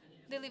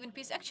 They live in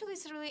peace. Actually,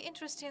 it's really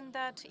interesting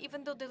that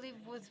even though they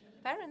live with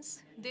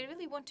parents, they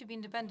really want to be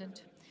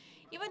independent.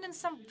 Even in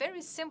some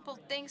very simple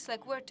things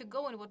like where to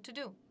go and what to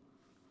do.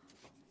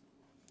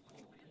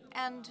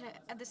 And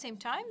at the same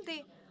time,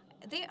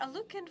 they are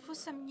looking for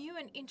some new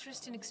and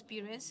interesting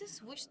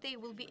experiences which they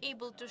will be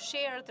able to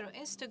share through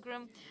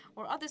Instagram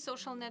or other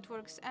social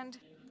networks. And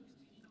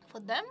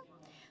for them,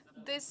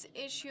 this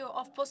issue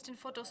of posting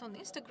photos on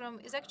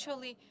Instagram is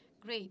actually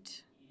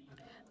great.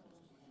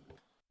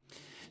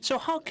 So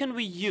how can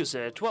we use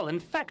it? Well, in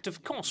fact,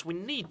 of course, we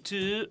need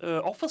to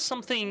offer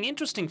something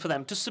interesting for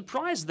them, to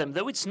surprise them,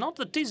 though it's not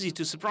that easy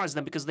to surprise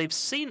them because they've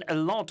seen a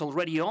lot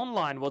already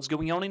online what's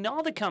going on in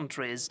other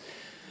countries.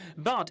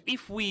 But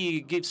if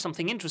we give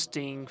something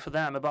interesting for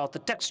them about the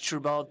texture,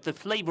 about the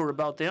flavor,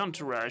 about the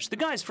entourage, the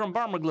guys from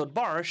Barmaglot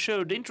Bar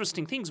showed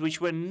interesting things which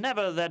were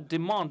never that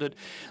demanded,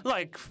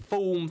 like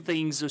foam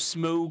things or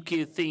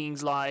smoky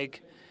things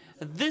like...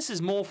 This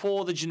is more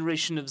for the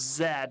generation of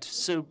Z,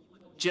 so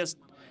just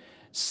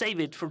save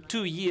it for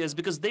 2 years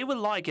because they will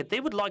like it. They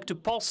would like to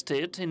post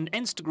it in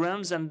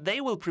Instagrams and they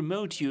will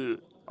promote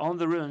you on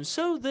their own.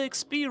 So the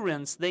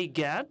experience they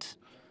get,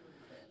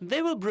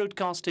 they will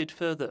broadcast it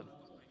further.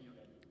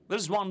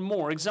 There's one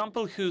more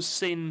example who's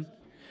seen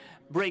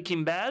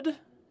Breaking Bad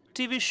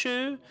TV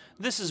show.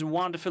 This is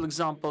wonderful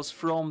examples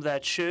from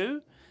that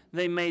show.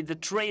 They made the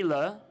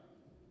trailer,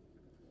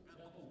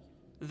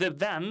 the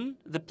van,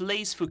 the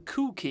place for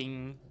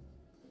cooking.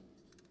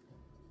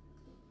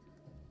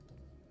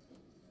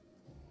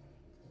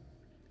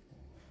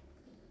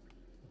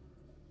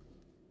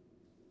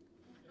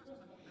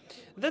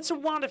 That's a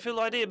wonderful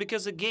idea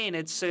because, again,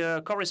 it's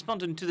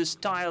corresponding to the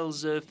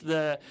styles of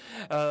the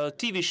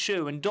TV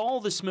show and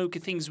all the smoky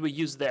things we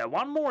use there.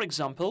 One more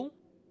example.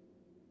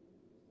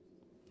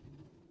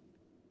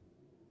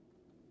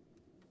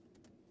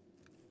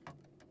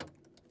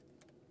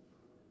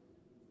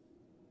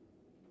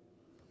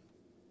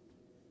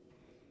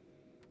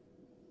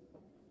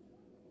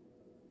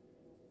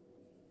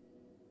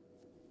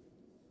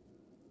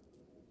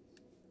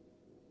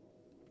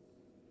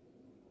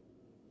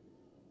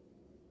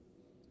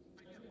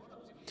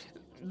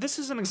 This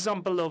is an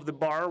example of the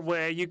bar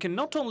where you can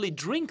not only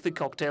drink the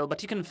cocktail,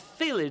 but you can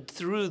feel it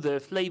through the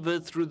flavor,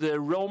 through the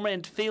aroma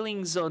and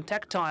feelings or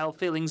tactile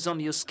feelings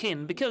on your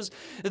skin, because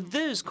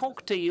those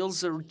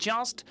cocktails are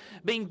just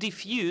being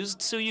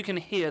diffused so you can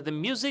hear the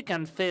music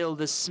and feel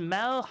the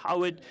smell,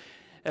 how it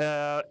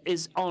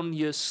is on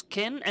your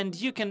skin, and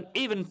you can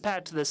even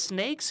pet the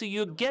snake, so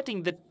you're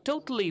getting the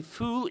totally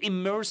full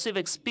immersive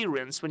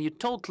experience. When you're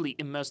totally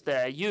immersed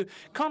there, you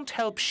can't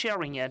help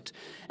sharing it.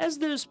 As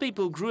those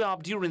people grew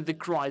up during the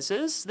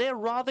crisis, they're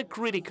rather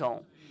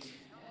critical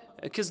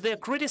because they're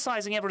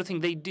criticizing everything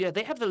they do.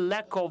 They have the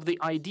lack of the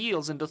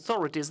ideals and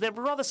authorities. They're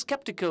rather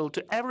skeptical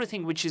to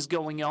everything which is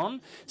going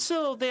on,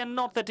 so they're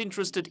not that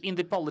interested in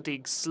the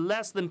politics.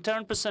 Less than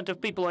 10%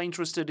 of people are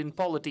interested in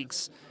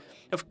politics.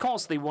 Of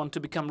course, they want to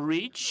become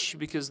rich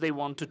because they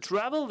want to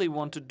travel, they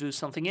want to do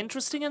something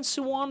interesting and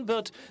so on.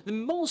 But the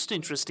most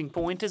interesting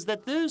point is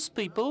that those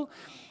people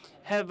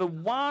have a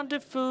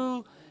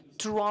wonderful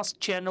trust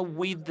channel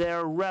with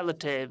their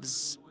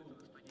relatives,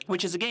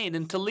 which is, again,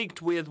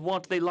 interlinked with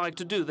what they like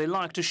to do. They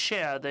like to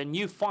share their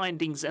new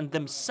findings and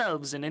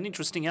themselves in an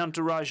interesting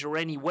entourage or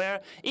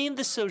anywhere in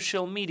the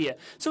social media.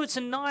 So it's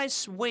a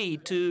nice way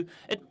to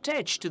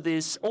attach to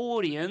this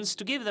audience,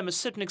 to give them a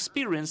certain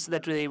experience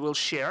that they will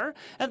share.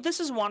 And this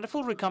is a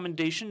wonderful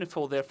recommendation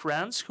for their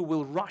friends who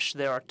will rush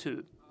there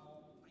too.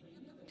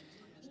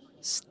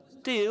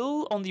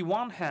 Still, on the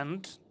one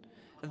hand,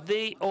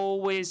 they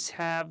always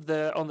have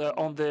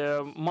on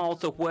their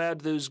mouth of word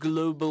those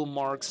global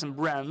marks and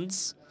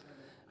brands.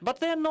 But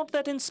they're not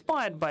that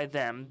inspired by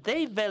them.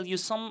 They value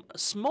some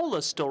smaller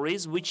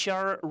stories which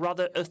are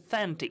rather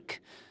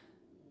authentic.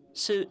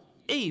 So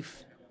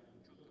if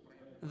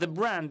the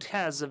brand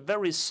has a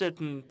very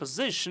certain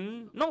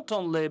position, not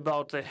only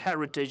about the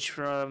heritage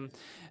from,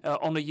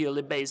 on a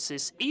yearly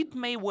basis, it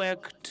may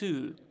work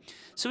too.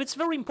 So it's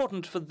very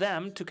important for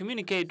them to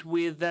communicate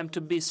with them,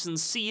 to be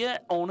sincere,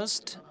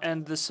 honest,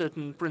 and the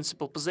certain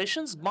principal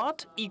positions,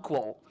 but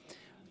equal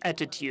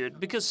attitude,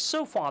 because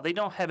so far they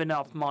don't have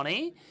enough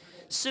money.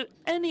 So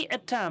any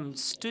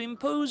attempts to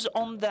impose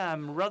on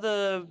them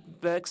rather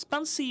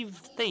expensive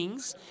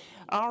things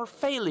are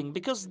failing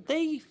because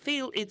they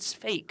feel it's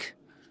fake.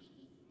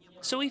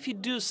 So if you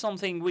do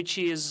something which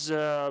is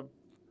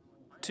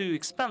too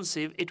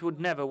expensive, it would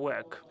never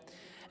work.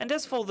 And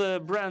as for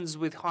the brands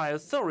with high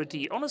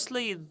authority,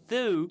 honestly,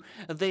 though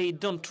they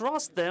don't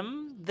trust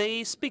them,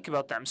 they speak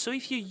about them. So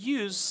if you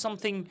use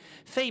something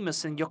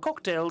famous in your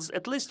cocktails,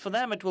 at least for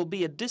them it will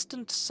be a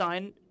distant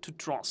sign to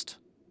trust.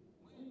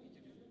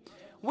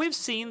 We've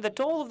seen that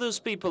all of those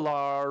people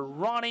are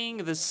running,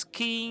 the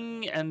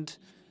skiing, and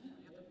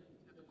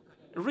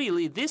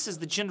really this is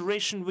the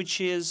generation which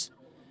is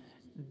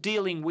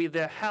dealing with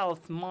their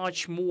health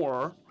much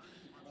more,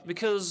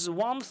 because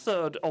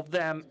 1/3 of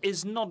them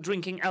is not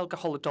drinking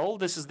alcohol at all.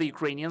 This is the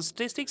Ukrainian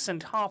statistics,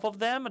 and half of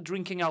them are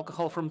drinking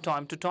alcohol from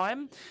time to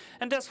time.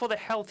 And as for the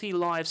healthy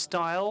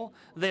lifestyle,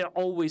 they are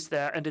always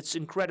there, and it's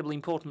incredibly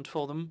important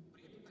for them.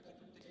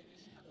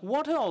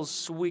 What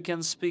else we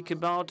can speak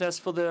about as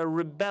for the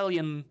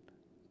rebellion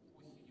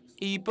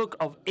epoch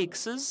of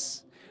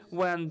X's,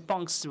 when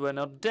punks were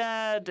not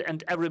dead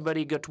and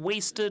everybody got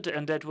wasted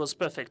and that was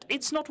perfect?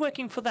 It's not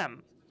working for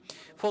them.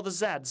 For the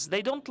Zs,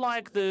 they don't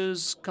like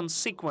those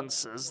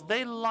consequences.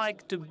 They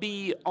like to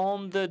be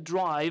on the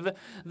drive.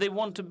 They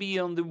want to be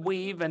on the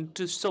wave and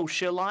to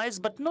socialize,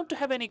 but not to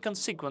have any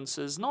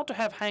consequences, not to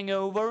have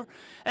hangover,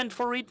 and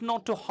for it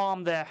not to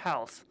harm their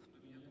health.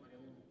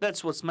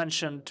 That's what's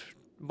mentioned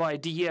by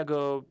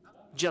Diego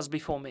just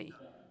before me.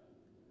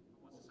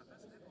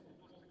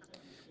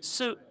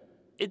 So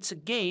it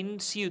again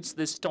suits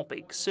this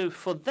topic. So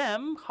for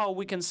them, how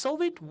we can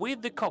solve it?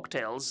 With the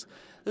cocktails.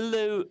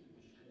 Low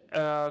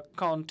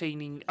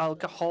containing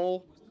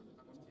alcohol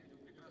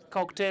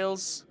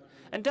cocktails.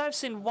 And I've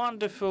seen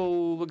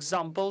wonderful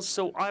examples,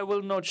 so I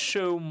will not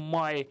show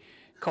my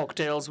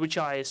cocktails which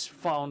I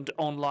found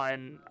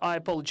online. I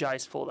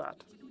apologize for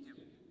that.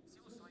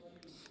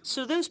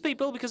 So those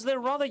people, because they're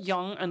rather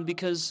young and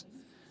because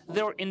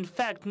they're in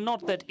fact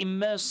not that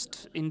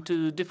immersed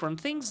into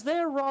different things,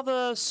 they're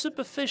rather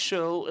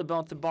superficial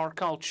about the bar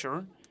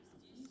culture.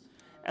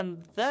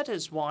 And that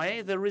is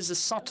why there is a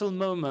subtle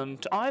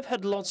moment. I've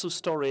had lots of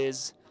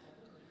stories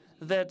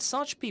that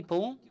such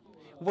people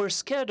were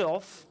scared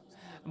off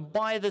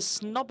by the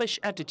snobbish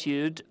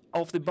attitude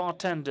of the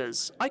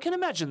bartenders. I can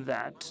imagine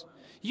that.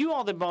 You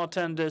are the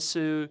bartender,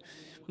 so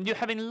you're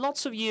having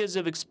lots of years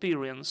of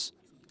experience.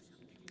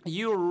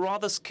 You're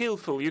rather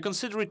skillful. You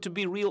consider it to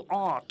be real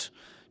art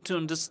to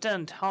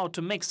understand how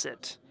to mix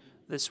it,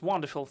 this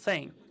wonderful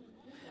thing.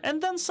 And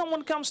then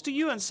someone comes to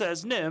you and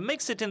says, no,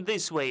 mix it in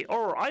this way.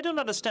 Or, I don't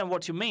understand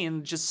what you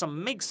mean, just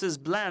some mixes,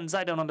 blends,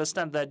 I don't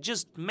understand that.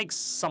 Just mix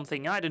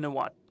something, I don't know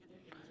what.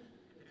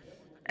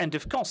 And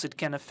of course it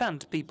can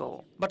offend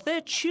people. But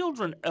they're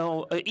children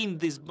in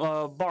this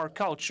bar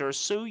culture,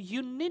 so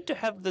you need to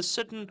have the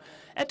certain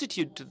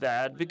attitude to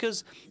that.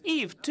 Because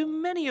if too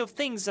many of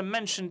things are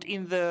mentioned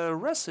in the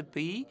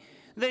recipe,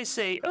 they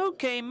say,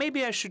 okay,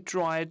 maybe I should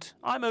try it.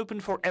 I'm open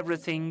for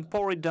everything,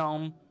 pour it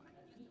down.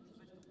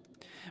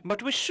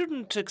 But we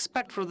shouldn't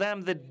expect for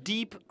them the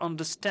deep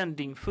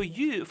understanding.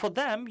 For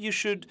them, you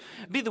should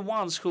be the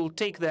ones who'll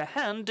take their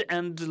hand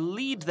and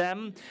lead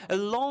them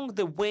along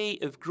the way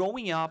of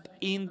growing up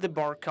in the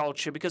bar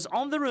culture, because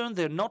on their own,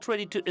 they're not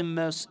ready to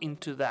immerse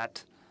into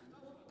that.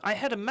 I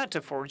had a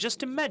metaphor.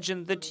 Just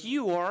imagine that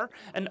you are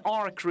an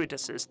art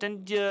criticist,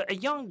 and a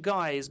young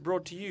guy is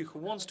brought to you who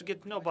wants to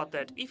get to know about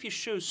that. If you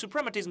show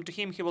suprematism to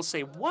him, he will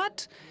say,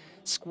 what?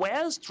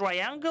 Squares,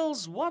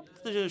 triangles, what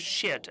the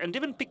shit? And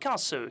even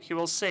Picasso, he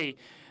will say,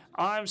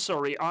 I'm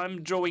sorry,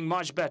 I'm drawing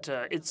much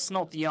better. It's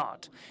not the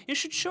art. You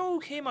should show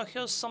him or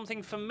her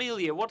something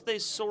familiar, what they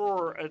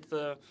saw at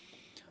the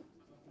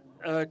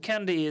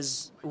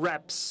Candy's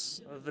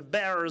reps, the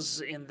bears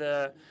in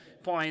the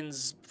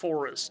pines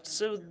forest.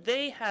 So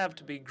they have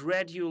to be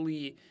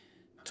gradually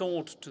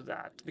taught to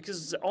that,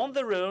 because on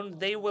their own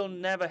they will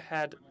never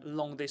head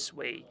along this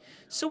way.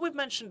 So we've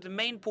mentioned the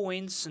main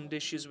points and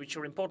issues which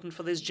are important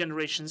for this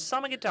generation.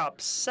 Summing it up,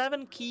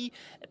 7 key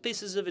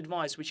pieces of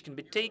advice which can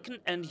be taken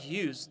and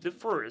used. The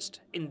first,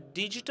 in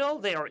digital,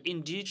 they are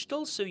in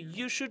digital, so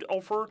you should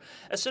offer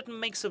a certain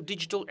mix of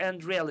digital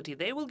and reality.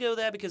 They will go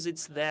there because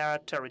it's their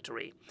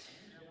territory.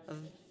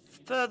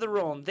 Further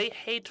on, they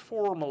hate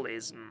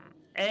formalism.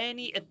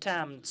 Any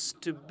attempts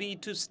to be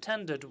too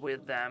standard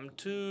with them,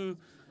 too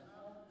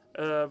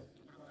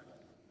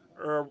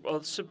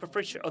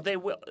superficial,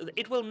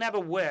 it will never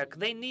work.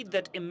 They need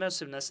that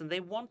immersiveness, and they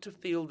want to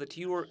feel that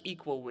you are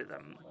equal with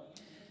them.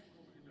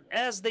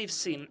 As they've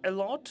seen a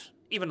lot,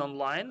 even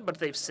online, but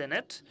they've seen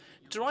it,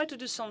 try to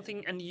do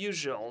something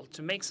unusual,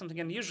 to make something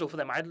unusual for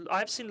them.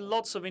 I've seen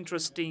lots of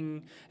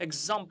interesting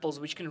examples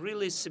which can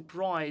really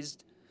surprise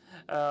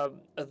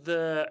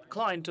the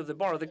client of the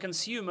bar, the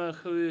consumer,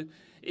 who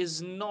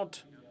is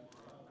not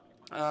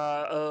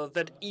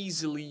that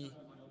easily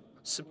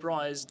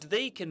surprised.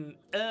 They can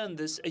earn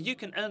this. You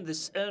can earn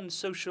this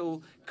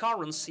social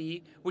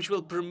currency, which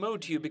will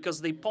promote you because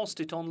they post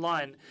it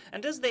online.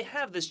 And as they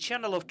have this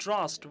channel of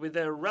trust with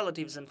their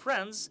relatives and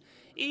friends,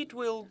 it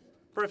will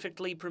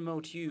perfectly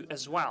promote you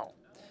as well.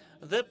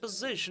 The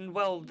position,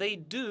 well, they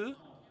do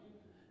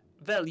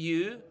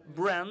value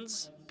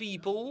brands,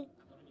 people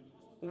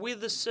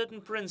with a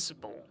certain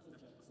principle.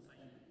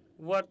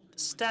 What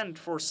stand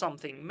for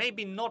something.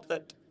 Maybe not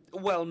that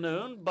well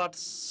known, but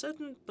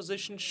certain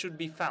positions should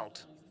be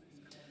felt.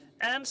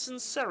 And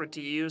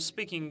sincerity you're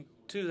speaking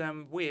to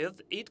them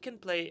with, it can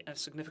play a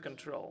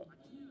significant role.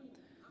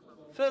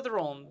 Further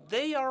on,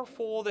 they are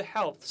for the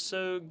health,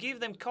 so give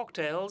them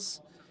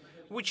cocktails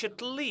which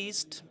at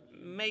least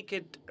make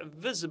it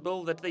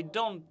visible that they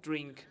don't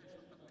drink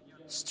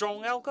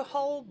strong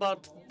alcohol,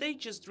 but they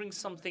just drink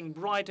something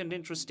bright and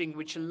interesting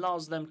which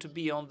allows them to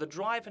be on the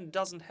drive and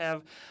doesn't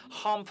have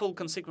harmful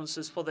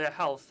consequences for their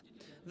health.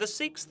 The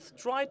sixth,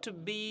 try to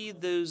be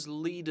those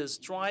leaders,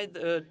 try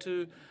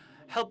to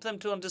help them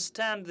to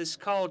understand this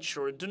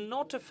culture. Do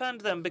not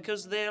offend them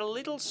because they are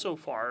little so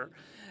far.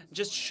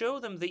 Just show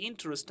them the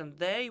interest and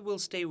they will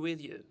stay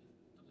with you.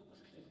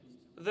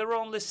 There are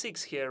only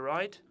 6 here,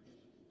 right?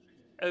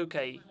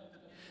 Okay.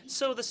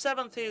 So the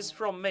 7th is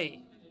from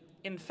me.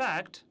 In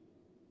fact,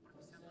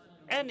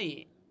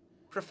 any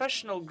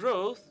professional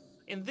growth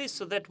in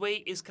this or that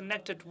way is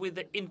connected with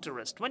the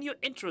interest. When you're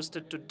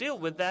interested to deal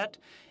with that,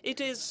 it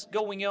is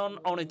going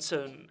on its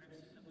own.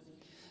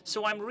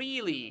 So I'm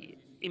really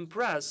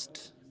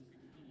impressed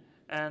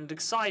and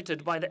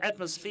excited by the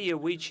atmosphere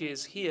which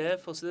is here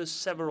for those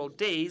several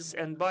days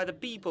and by the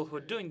people who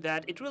are doing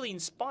that. It really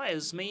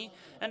inspires me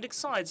and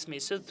excites me.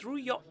 So through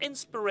your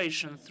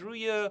inspiration, through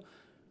your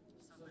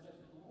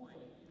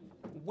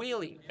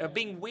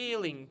being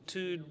willing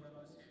to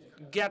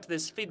get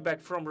this feedback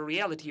from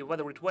reality,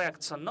 whether it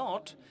works or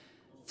not,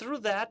 through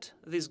that,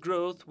 this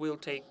growth will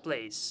take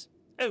place.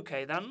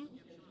 Okay, then.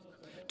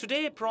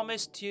 Today I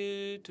promised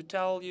to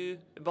tell you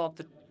about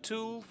the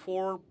tool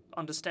for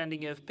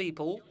understanding of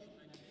people,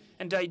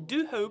 and I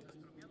do hope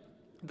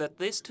that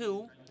this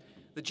tool,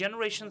 the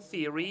generation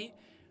theory,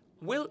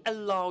 will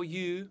allow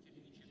you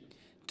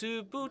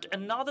to put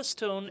another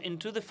stone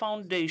into the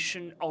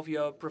foundation of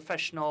your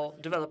professional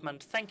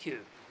development. Thank you.